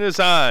scanning his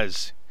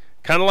eyes,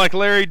 kind of like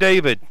Larry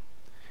David,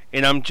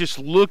 and I'm just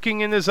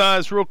looking in his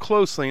eyes real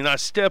closely, and I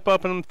step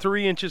up and I'm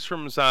 3 inches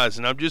from his eyes,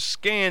 and I'm just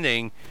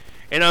scanning,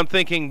 and I'm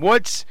thinking,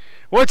 what's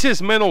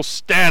his mental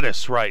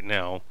status right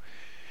now?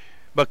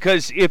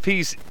 Because if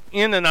he's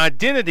in an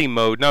identity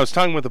mode, and I was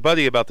talking with a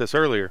buddy about this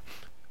earlier,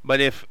 but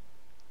if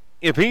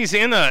he's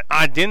in an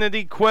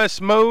identity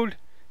quest mode,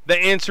 the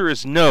answer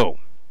is no.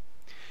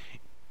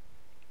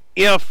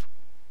 If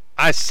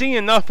I see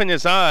enough in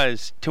his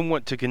eyes to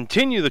want to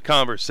continue the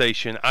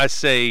conversation, I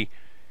say,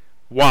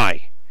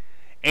 why?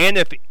 And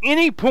if at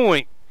any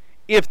point,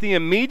 if the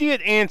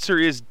immediate answer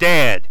is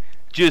Dad,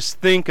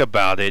 just think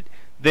about it,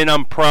 then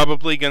I'm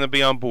probably going to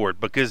be on board.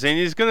 Because then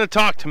he's going to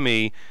talk to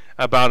me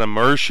about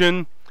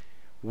immersion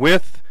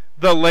with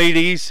the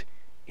ladies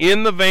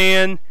in the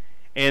van,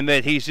 and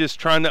that he's just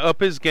trying to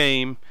up his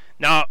game.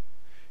 Now,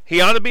 he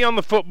ought to be on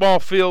the football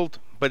field,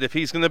 but if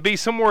he's going to be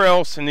somewhere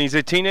else and he's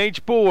a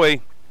teenage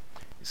boy,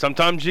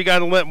 sometimes you got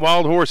to let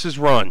wild horses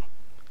run.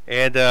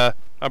 And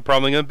I'm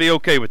probably going to be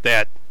okay with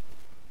that.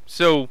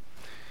 So,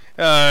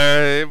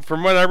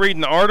 from what I read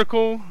in the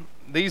article,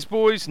 these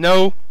boys,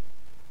 no.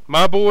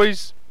 My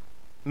boys,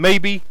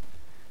 maybe.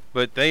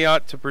 But they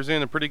ought to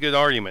present a pretty good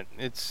argument.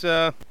 It's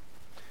all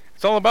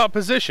about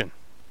position.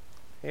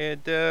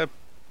 And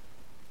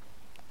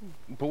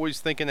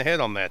boys thinking ahead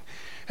on that.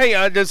 Hey,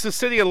 does the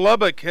city of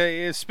Lubbock,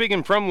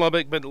 speaking from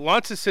Lubbock, but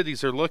lots of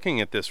cities are looking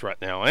at this right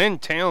now,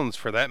 and towns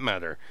for that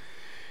matter.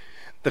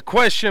 The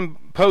question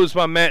posed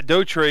by Matt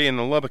Dotre in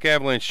the Lubbock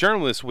Avalanche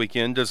Journal this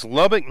weekend, does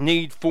Lubbock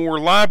need 4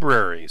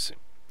 libraries?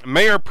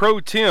 Mayor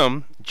Pro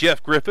Tem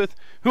Jeff Griffith,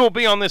 who will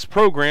be on this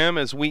program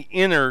as we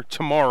enter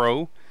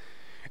tomorrow,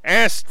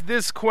 asked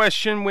this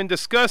question when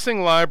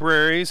discussing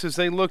libraries as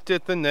they looked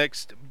at the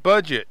next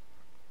budget,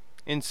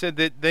 and said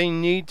that they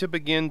need to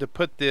begin to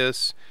put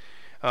this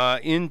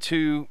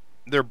into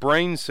their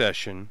brain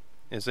session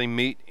as they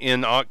meet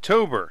in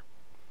October.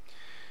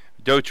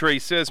 Dotre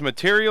says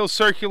materials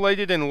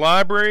circulated in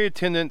library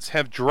attendance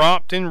have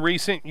dropped in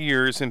recent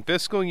years. In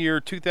fiscal year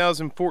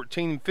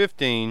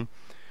 2014-15,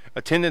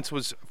 attendance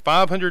was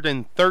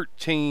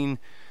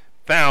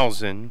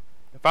 500,000,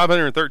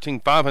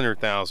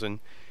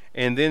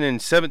 and then in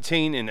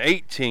 17 and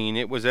 18,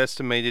 it was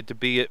estimated to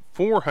be at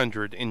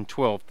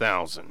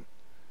 412,000.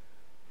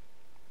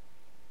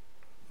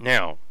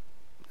 Now,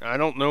 I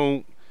don't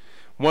know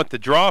what the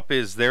drop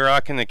is there. I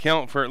can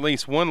account for at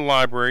least one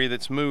library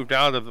that's moved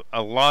out of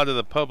a lot of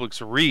the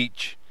public's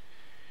reach.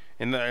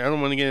 And I don't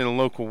want to get into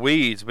local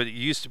weeds, but it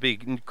used to be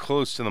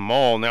close to the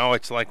mall. Now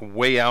it's like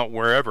way out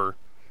wherever.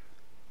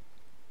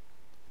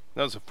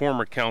 That was a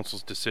former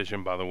council's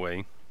decision, by the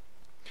way.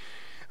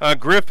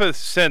 Griffith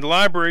said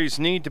libraries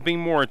need to be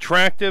more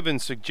attractive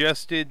and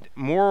suggested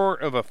more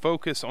of a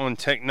focus on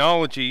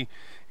technology.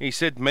 He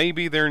said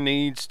maybe there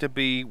needs to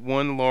be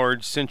one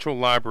large central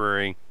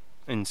library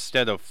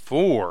instead of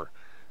 4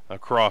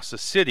 across the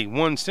city.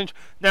 One central.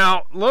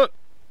 Now, look,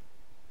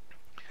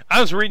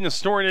 I was reading a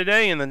story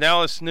today in the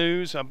Dallas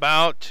News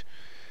about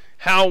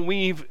how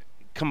we've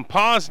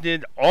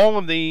composited all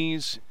of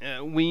these.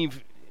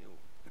 We've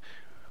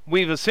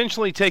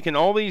essentially taken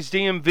all these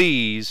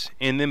DMVs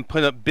and then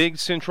put up big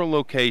central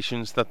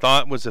locations. The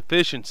thought was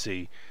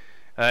efficiency.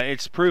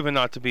 It's proven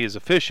not to be as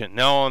efficient.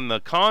 Now, on the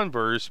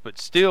converse, but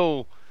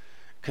still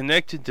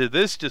connected to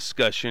this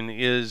discussion,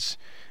 is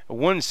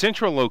one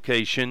central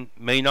location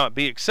may not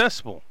be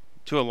accessible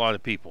to a lot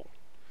of people.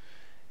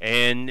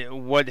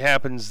 And what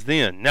happens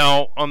then?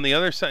 Now, on the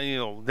other side,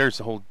 there's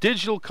a whole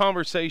digital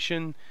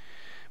conversation,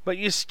 but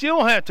you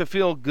still have to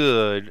feel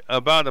good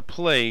about a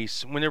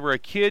place whenever a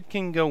kid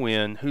can go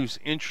in who's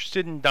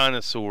interested in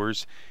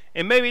dinosaurs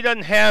and maybe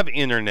doesn't have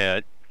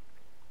internet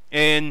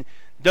and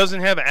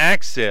doesn't have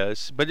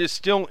access, but is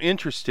still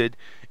interested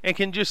and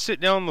can just sit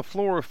down on the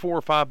floor with 4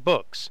 or 5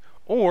 books.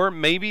 Or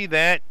maybe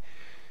that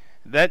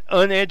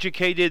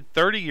uneducated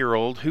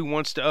 30-year-old who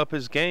wants to up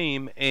his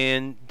game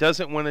and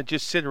doesn't want to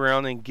just sit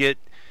around and get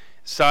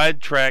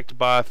sidetracked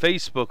by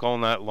Facebook all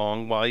night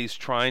long while he's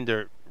trying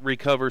to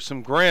recover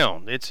some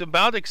ground. It's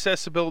about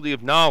accessibility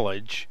of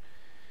knowledge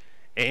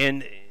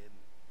and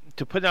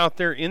to put out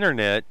their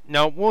internet.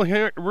 Now, we'll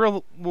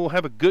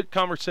have a good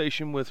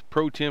conversation with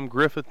Pro Tem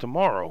Griffith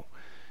tomorrow.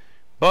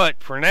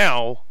 But for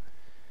now,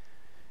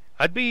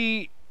 I'd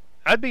be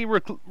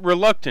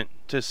reluctant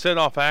to set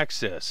off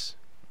access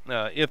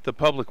if the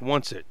public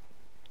wants it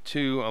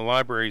to a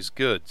library's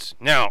goods.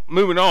 Now,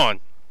 moving on,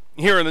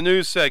 here in the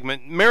news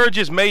segment,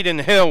 marriages made in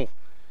hell.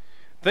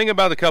 Think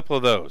about a couple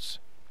of those.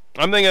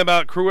 I'm thinking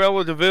about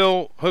Cruella de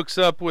Vil hooks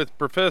up with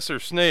Professor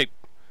Snape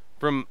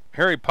from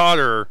Harry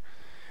Potter,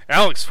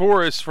 Alex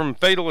Forrest from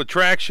Fatal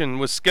Attraction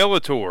with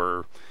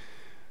Skeletor,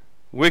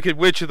 Wicked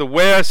Witch of the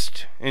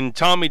West and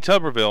Tommy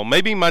Tuberville.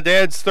 Maybe my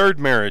dad's third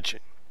marriage.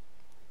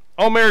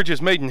 All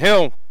marriages made in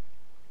hell.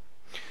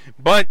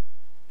 But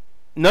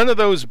none of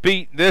those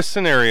beat this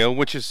scenario,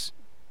 which is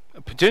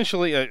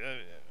potentially,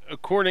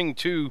 according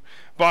to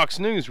Fox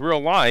News,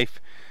 real life.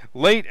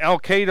 Late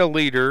Al-Qaeda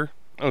leader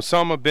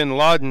Osama bin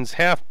Laden's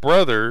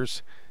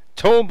half-brothers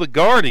told The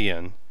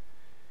Guardian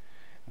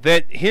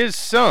that his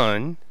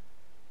son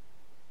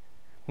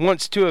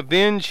wants to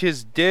avenge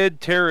his dead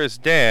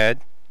terrorist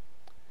dad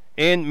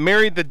and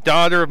married the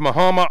daughter of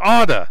Muhammad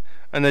Atta,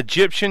 an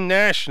Egyptian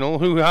national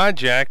who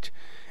hijacked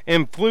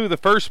and flew the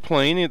first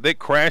plane that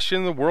crashed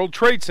in the World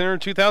Trade Center in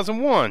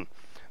 2001.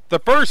 The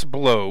first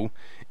blow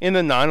in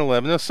the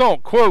 9/11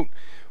 assault. Quote,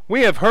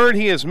 "We have heard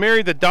he has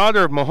married the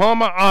daughter of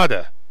Muhammad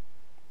Atta."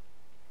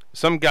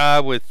 Some guy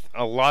with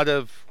a lot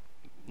of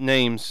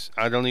names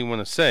I don't even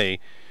want to say.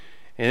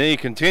 And then he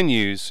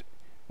continues,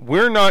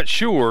 "We're not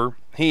sure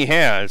he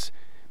has,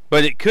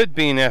 but it could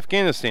be in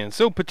Afghanistan."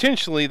 So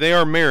potentially they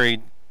are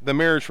married, the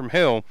marriage from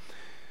hell.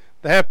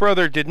 The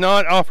half-brother did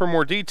not offer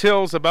more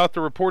details about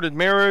the reported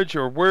marriage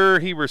or where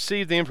he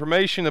received the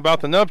information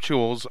about the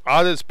nuptials.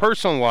 Atta's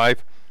personal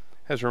life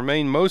has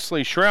remained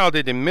mostly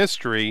shrouded in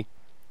mystery.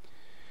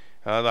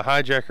 The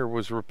hijacker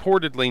was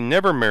reportedly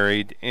never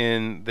married,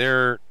 and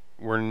there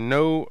were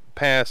no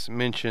past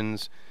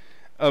mentions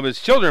of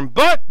his children.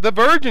 But the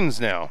virgins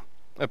now,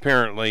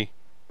 apparently,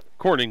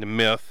 according to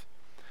myth,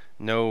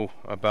 know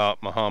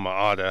about Muhammad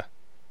Atta.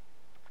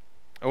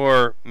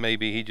 Or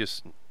maybe he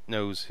just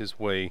knows his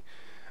way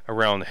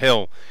around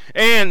hell.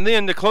 And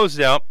then to close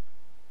it out,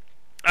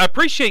 I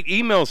appreciate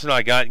emails that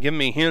I got giving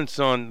me hints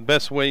on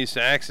best ways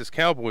to access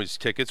Cowboys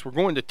tickets. We're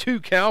going to 2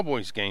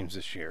 Cowboys games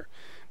this year,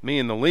 me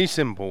and the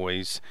Leeson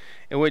boys,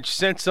 in which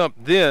sets up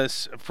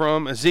this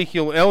from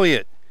Ezekiel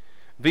Elliott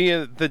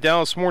via the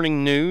Dallas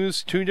Morning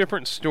News. 2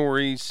 different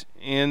stories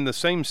in the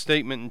same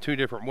statement in 2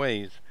 different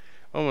ways.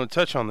 I want to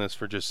touch on this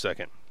for just a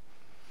second.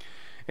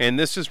 And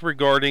this is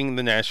regarding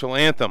the national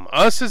anthem.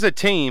 Us as a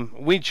team,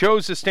 we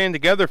chose to stand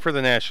together for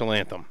the national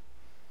anthem.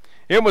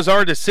 It was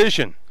our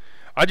decision.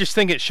 I just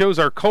think it shows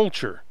our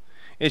culture.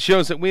 It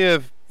shows that we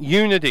have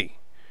unity.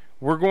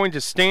 We're going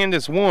to stand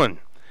as one.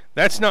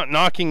 That's not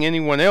knocking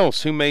anyone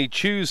else who may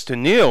choose to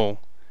kneel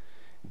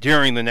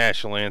during the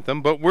national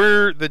anthem, but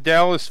we're the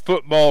Dallas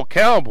Football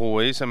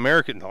Cowboys,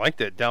 American, I like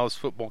that, Dallas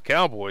Football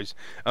Cowboys,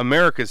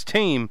 America's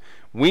team.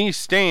 We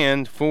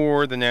stand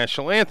for the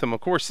national anthem.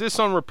 Of course, this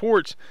on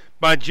reports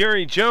by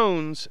Jerry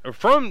Jones, or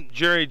from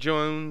Jerry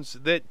Jones,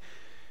 that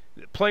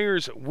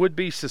players would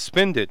be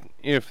suspended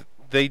if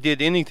they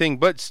did anything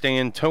but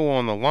stand toe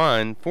on the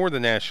line for the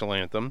national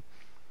anthem.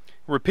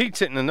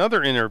 Repeats it in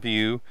another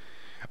interview.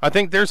 I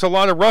think there's a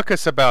lot of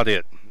ruckus about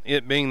it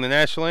being the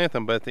national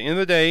anthem, but at the end of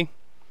the day,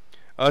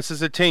 us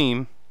as a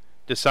team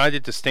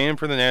decided to stand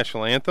for the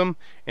national anthem,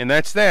 and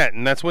that's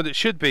what it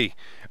should be.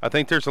 I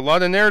think there's a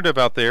lot of narrative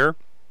out there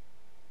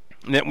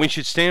that we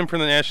should stand for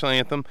the national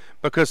anthem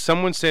because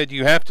someone said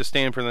you have to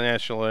stand for the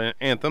national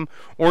anthem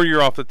or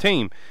you're off the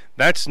team.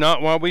 That's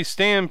not why we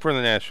stand for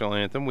the national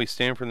anthem. We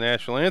stand for the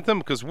national anthem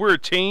because we're a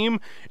team,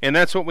 and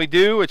that's what we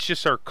do. It's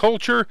just our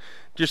culture.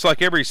 Just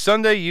like every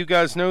Sunday, you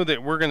guys know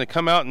that we're going to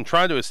come out and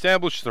try to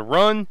establish the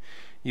run.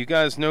 You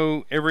guys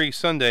know every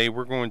Sunday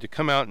we're going to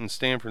come out and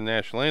stand for the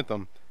national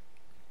anthem.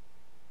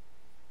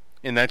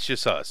 And that's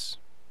just us.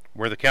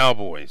 We're the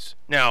Cowboys.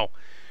 Now,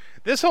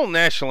 this whole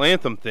national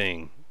anthem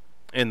thing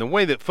and the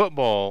way that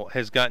football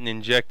has gotten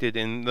injected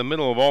in the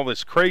middle of all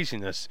this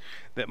craziness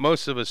that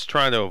most of us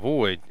try to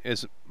avoid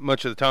as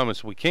much of the time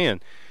as we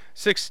can.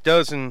 6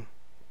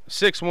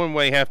 one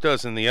way, half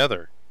dozen the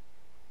other.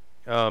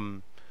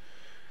 That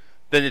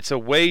it's a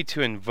way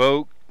to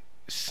invoke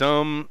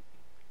some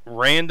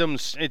random,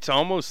 it's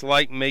almost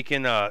like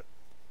making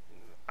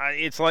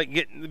it's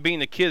like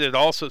being a kid at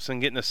Allsup's and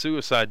getting a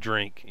suicide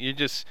drink. You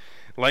just,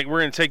 like,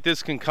 we're going to take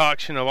this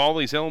concoction of all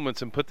these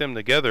elements and put them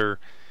together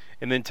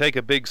and then take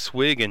a big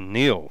swig and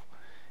kneel.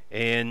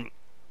 And,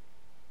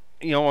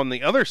 you know, on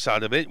the other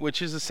side of it,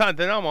 which is the side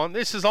that I'm on,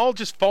 this is all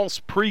just false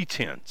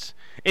pretense.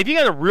 If you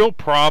got a real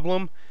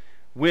problem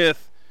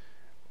with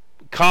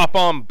cop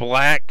on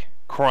black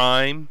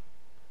crime,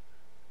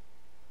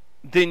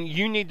 then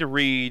you need to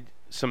read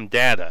some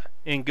data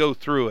and go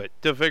through it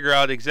to figure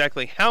out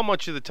exactly how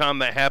much of the time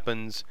that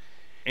happens,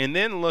 and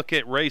then look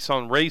at race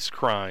on race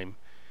crime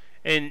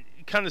and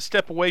kind of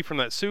step away from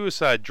that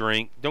suicide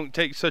drink. Don't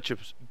take such a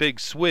big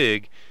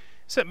swig.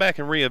 Sit back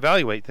and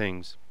reevaluate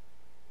things.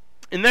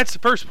 And that's the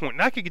first point.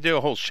 And I could do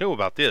a whole show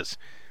about this.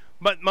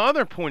 But my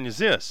other point is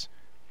this.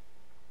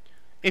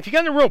 If you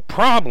got a real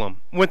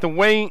problem with the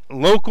way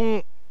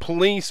local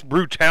police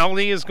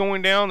brutality is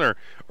going down, or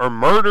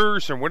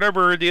murders, or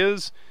whatever it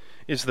is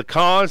the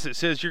cause that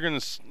says you're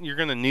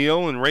gonna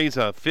kneel and raise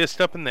a fist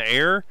up in the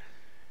air,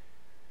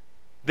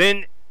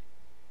 then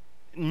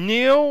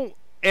kneel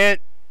at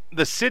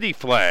the city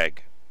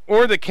flag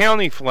or the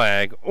county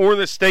flag or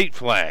the state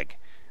flag,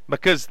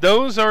 because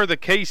those are the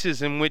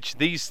cases in which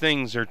these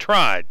things are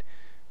tried.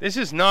 This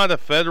is not a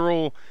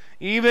federal,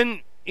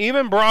 even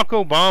Barack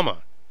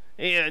Obama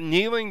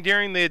kneeling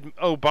during the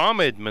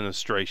Obama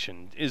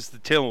administration is the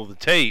tale of the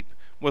tape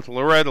with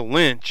Loretta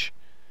Lynch.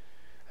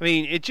 I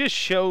mean, it just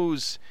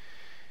shows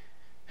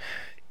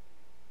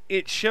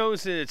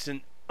that it's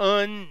an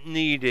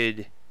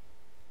unneeded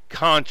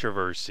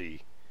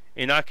controversy.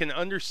 And I can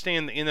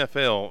understand the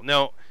NFL.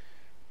 Now,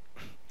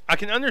 I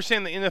can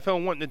understand the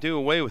NFL wanting to do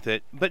away with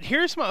it, but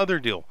here's my other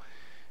deal.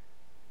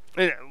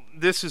 And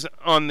this is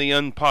on the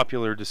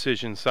unpopular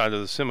decision side of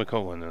the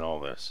semicolon and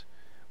all this.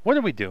 What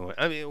are we doing?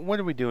 I mean, what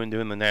are we doing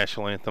the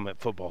national anthem at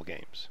football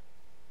games?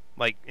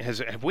 Like,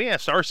 have we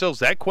asked ourselves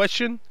that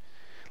question?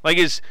 Like,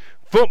 is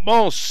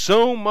football's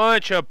so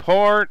much a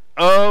part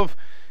of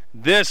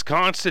this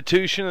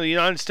Constitution of the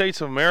United States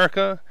of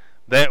America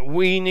that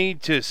we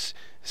just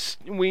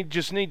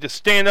need to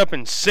stand up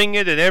and sing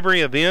it at every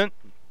event.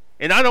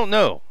 And I don't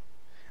know.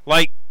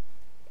 Like,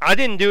 I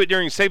didn't do it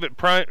during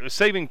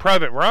Saving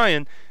Private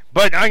Ryan,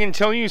 but I can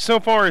tell you so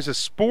far as a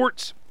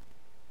sports,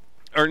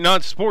 or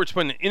not sports,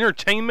 but an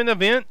entertainment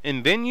event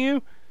and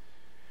venue,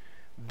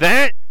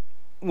 that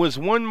was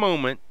one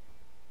moment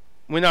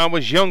when I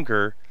was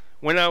younger,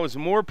 when I was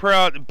more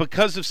proud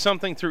because of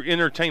something through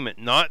entertainment,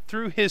 not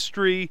through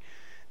history,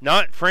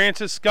 not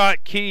Francis Scott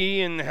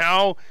Key and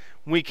how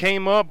we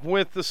came up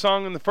with the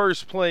song in the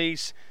first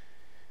place,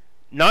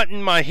 not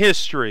in my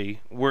history,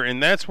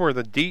 and that's where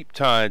the deep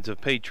tides of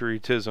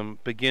patriotism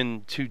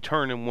begin to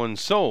turn in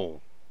one's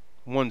soul,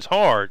 one's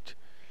heart.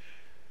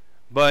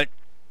 But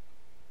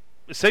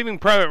Saving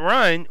Private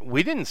Ryan,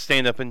 we didn't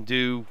stand up and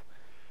do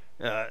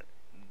the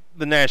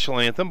national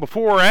anthem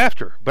before or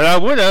after, but I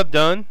would have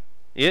done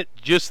it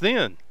just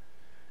then.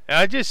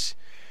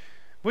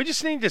 We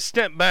just need to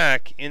step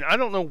back, and I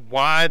don't know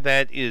why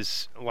that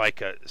is like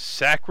a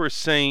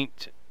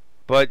sacrosanct.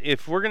 But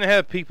if we're going to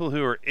have people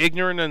who are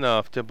ignorant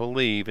enough to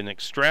believe and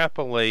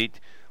extrapolate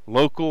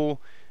local,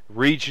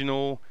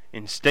 regional,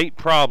 and state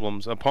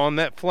problems upon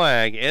that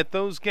flag at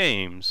those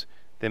games,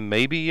 then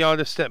maybe you ought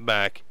to step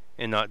back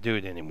and not do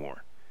it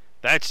anymore.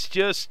 That's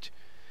just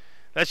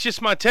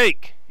my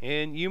take,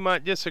 and you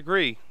might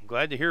disagree.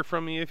 Glad to hear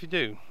from you if you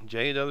do.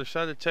 Jay at the other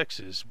side of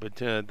Texas, but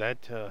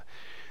that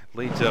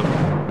leads up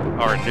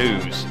our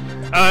news.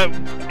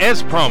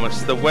 As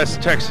promised, the West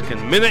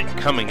Texican Minute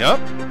coming up.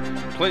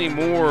 Plenty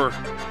more,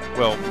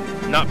 well,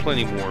 not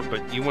plenty more,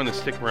 but you want to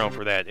stick around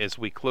for that as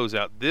we close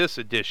out this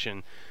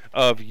edition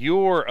of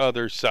Your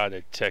Other Side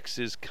of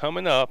Texas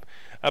coming up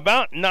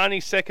about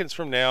 90 seconds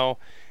from now.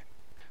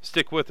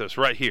 Stick with us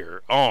right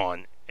here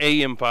on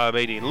AM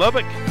 580 in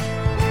Lubbock,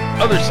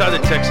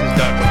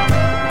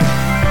 OtherSideOfTexas.com.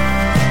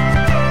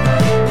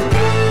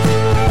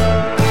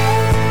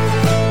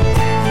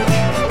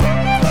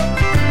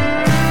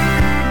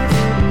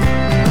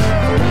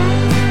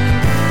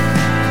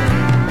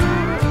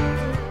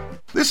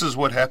 This is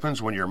what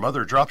happens when your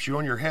mother drops you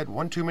on your head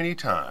one too many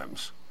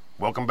times.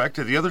 Welcome back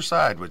to The Other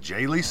Side with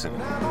Jay Leeson.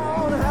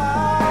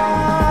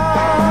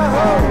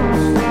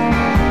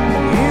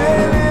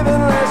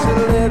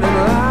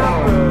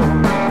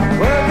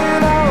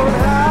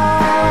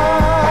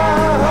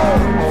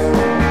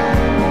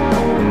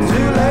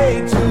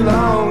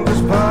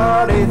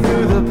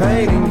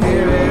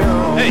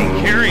 Hey,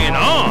 carrying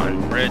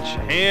on, Reg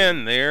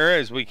Hand there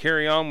as we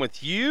carry on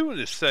with you.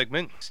 This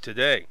segment is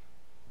today,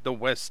 the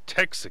West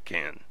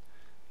Texican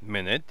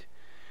Minute.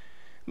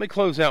 Let me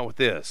close out with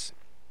this.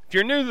 If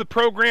you're new to the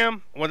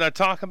program, what I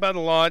talk about a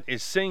lot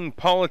is seeing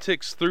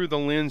politics through the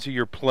lens of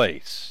your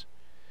place.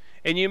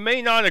 And you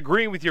may not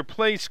agree with your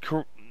place.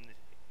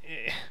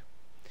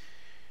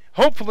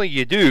 Hopefully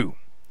you do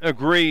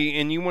agree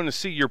and you want to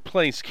see your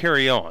place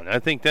carry on. I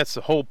think that's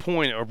the whole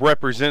point of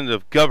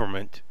representative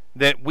government,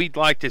 that we'd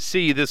like to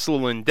see this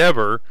little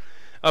endeavor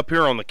up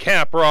here on the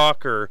Cap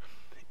Rock or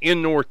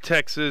in North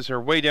Texas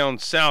or way down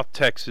South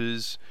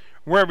Texas,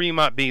 wherever you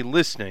might be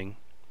listening.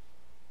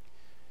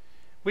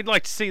 We'd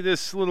like to see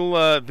this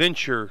little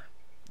venture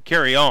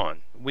carry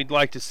on. We'd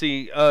like to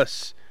see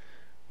us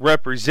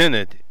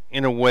represented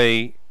in a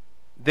way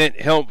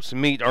that helps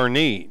meet our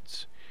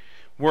needs.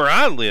 Where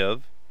I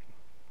live,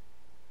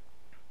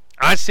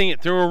 I see it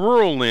through a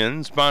rural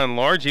lens, by and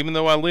large, even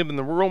though I live in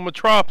the rural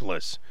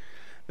metropolis,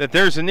 that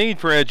there's a need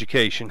for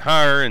education,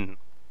 higher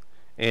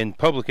and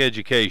public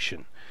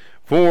education,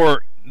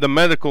 for the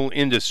medical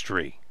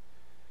industry,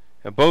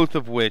 both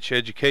of which,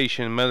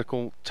 education and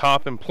medical,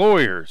 top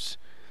employers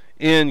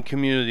in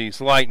communities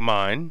like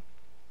mine,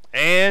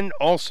 and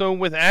also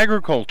with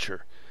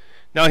agriculture.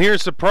 Now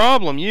here's the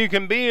problem. You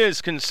can be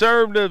as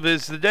conservative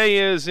as the day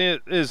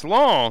is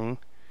long,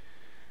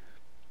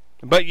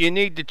 but you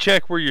need to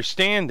check where you're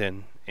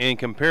standing and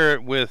compare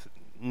it with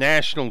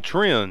national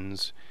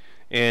trends.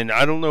 And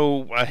I don't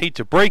know, I hate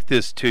to break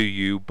this to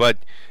you, but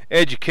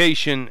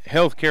education,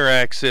 healthcare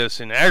access,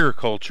 and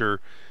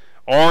agriculture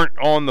aren't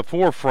on the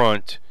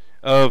forefront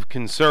of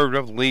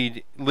conservative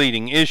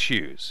leading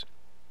issues.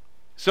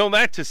 So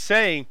that to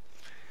say,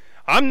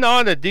 I'm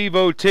not a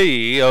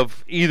devotee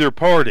of either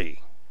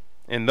party.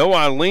 And though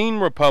I lean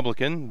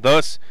Republican,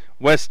 thus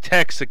West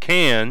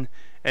Texican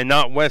and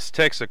not West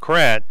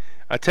Texacrat,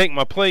 I take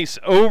my place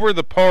over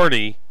the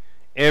party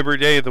every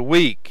day of the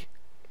week.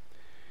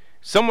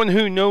 Someone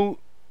who knows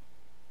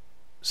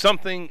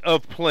something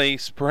of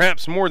place,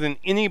 perhaps more than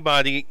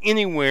anybody,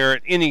 anywhere,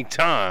 at any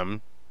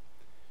time.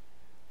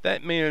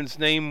 That man's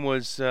name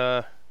was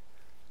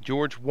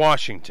George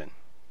Washington.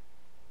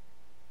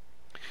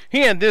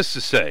 He had this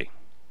to say,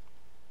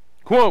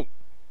 quote,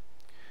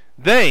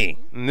 "They,"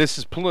 and this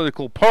is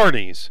political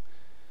parties,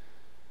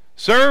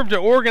 "serve to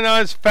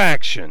organize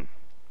faction,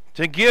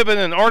 to give it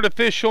an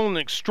artificial and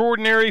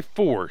extraordinary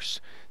force,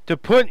 to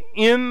put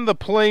in the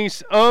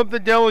place of the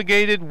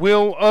delegated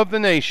will of the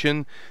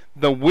nation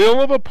the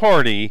will of a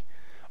party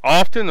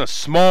often a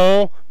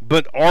small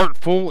but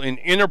artful and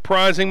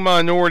enterprising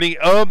minority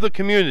of the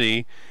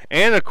community,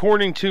 and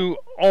according to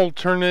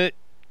alternate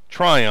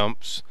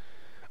triumphs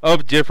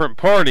of different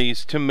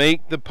parties, to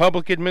make the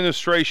public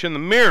administration the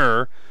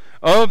mirror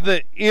of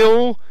the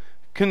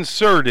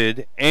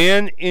ill-concerted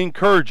and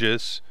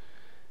incourteous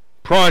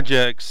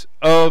projects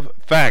of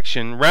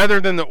faction, rather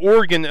than the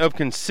organ of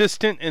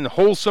consistent and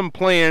wholesome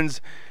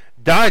plans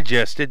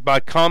digested by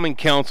common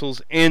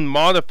councils and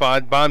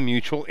modified by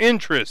mutual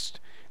interest.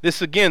 This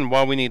again,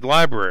 why we need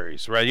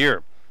libraries right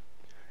here.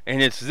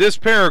 And it's this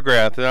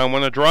paragraph that I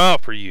want to draw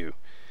out for you,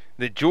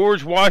 that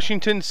George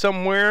Washington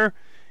somewhere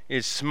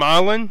is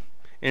smiling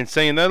and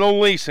saying that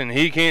old Leeson,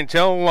 he can't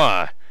tell a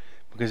lie,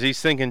 because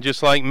he's thinking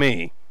just like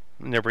me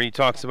whenever he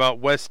talks about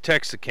West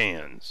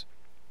Texicans.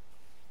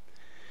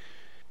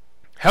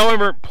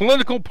 However,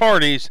 political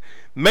parties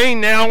may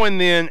now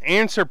and then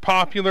answer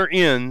popular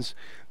ends.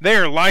 They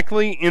are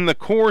likely, in the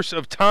course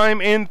of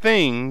time and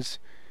things,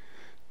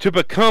 to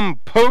become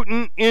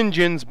potent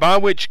engines by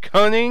which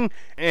cunning,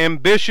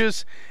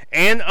 ambitious,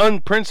 and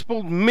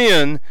unprincipled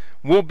men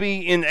will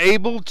be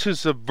enabled to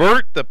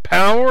subvert the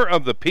power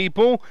of the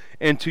people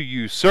and to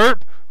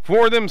usurp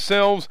for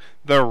themselves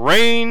the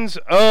reins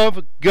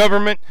of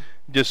government,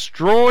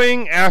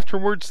 destroying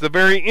afterwards the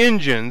very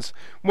engines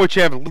which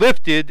have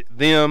lifted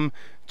them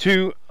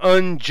to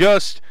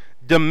unjust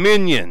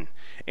dominion.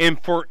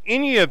 And for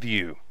any of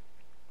you,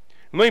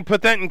 let me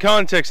put that in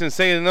context and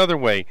say it another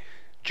way.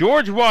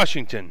 George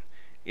Washington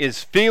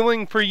is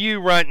feeling for you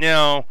right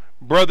now,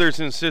 brothers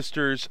and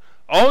sisters,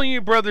 all you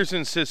brothers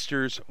and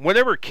sisters,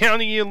 whatever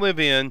county you live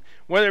in,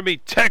 whether it be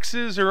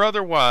Texas or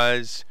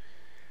otherwise.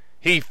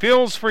 He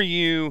feels for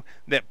you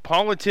that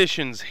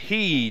politicians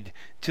heed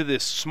to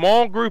this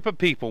small group of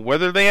people.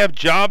 Whether they have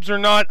jobs or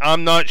not,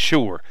 I'm not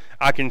sure.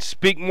 I can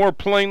speak more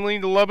plainly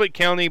to Lubbock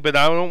County, but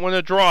I don't want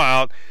to draw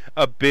out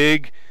a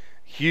big,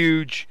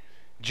 huge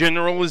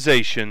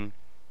generalization.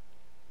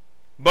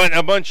 But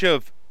a bunch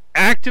of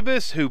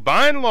activists who,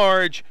 by and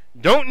large,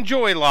 don't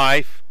enjoy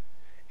life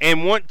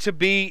and want to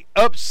be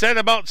upset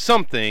about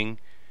something,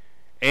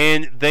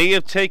 and they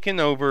have taken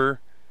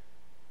over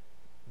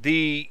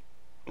the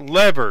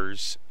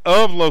levers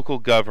of local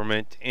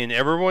government. And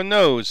everyone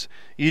knows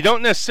you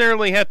don't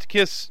necessarily have to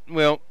kiss,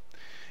 well,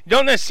 you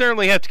don't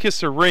necessarily have to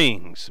kiss the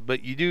rings,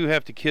 but you do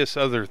have to kiss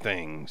other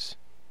things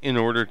in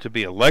order to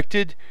be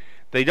elected.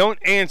 They don't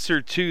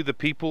answer to the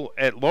people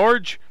at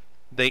large.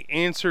 They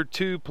answer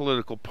to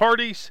political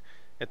parties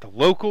at the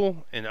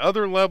local and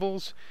other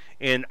levels,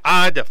 and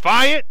I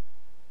defy it.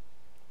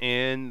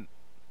 And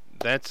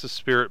that's the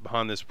spirit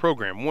behind this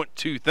program. Want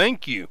to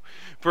thank you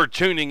for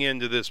tuning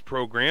into this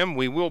program.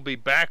 We will be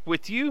back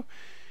with you,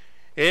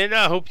 and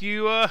I hope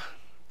you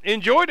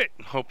enjoyed it.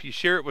 Hope you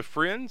share it with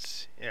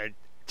friends.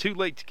 Too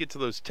late to get to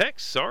those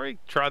texts. Sorry.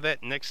 Try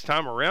that next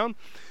time around.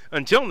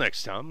 Until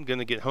next time, I'm going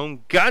to get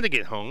home. Got to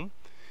get home.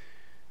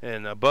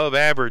 An above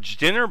average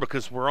dinner,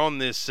 because we're on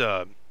this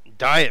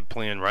diet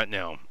plan right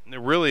now. They're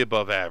really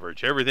above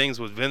average. Everything's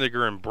with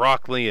vinegar and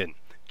broccoli and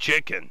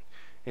chicken,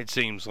 it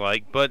seems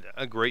like, but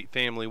a great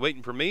family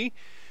waiting for me.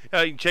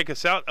 You can check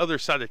us out,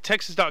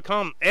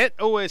 othersideoftexas.com, at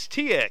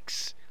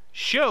OSTX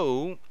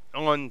Show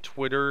on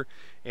Twitter,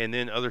 and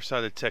then Other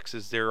Side of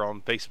Texas there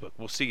on Facebook.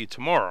 We'll see you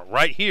tomorrow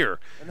right here,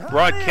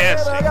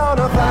 broadcasting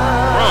from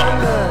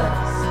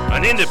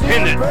an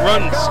independent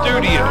run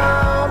studio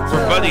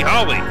where Buddy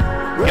Holly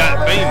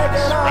got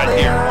famous, right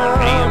here on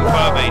AM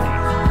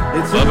 580,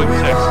 Lubbock,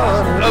 Texas,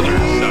 Other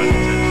Side of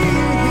Texas.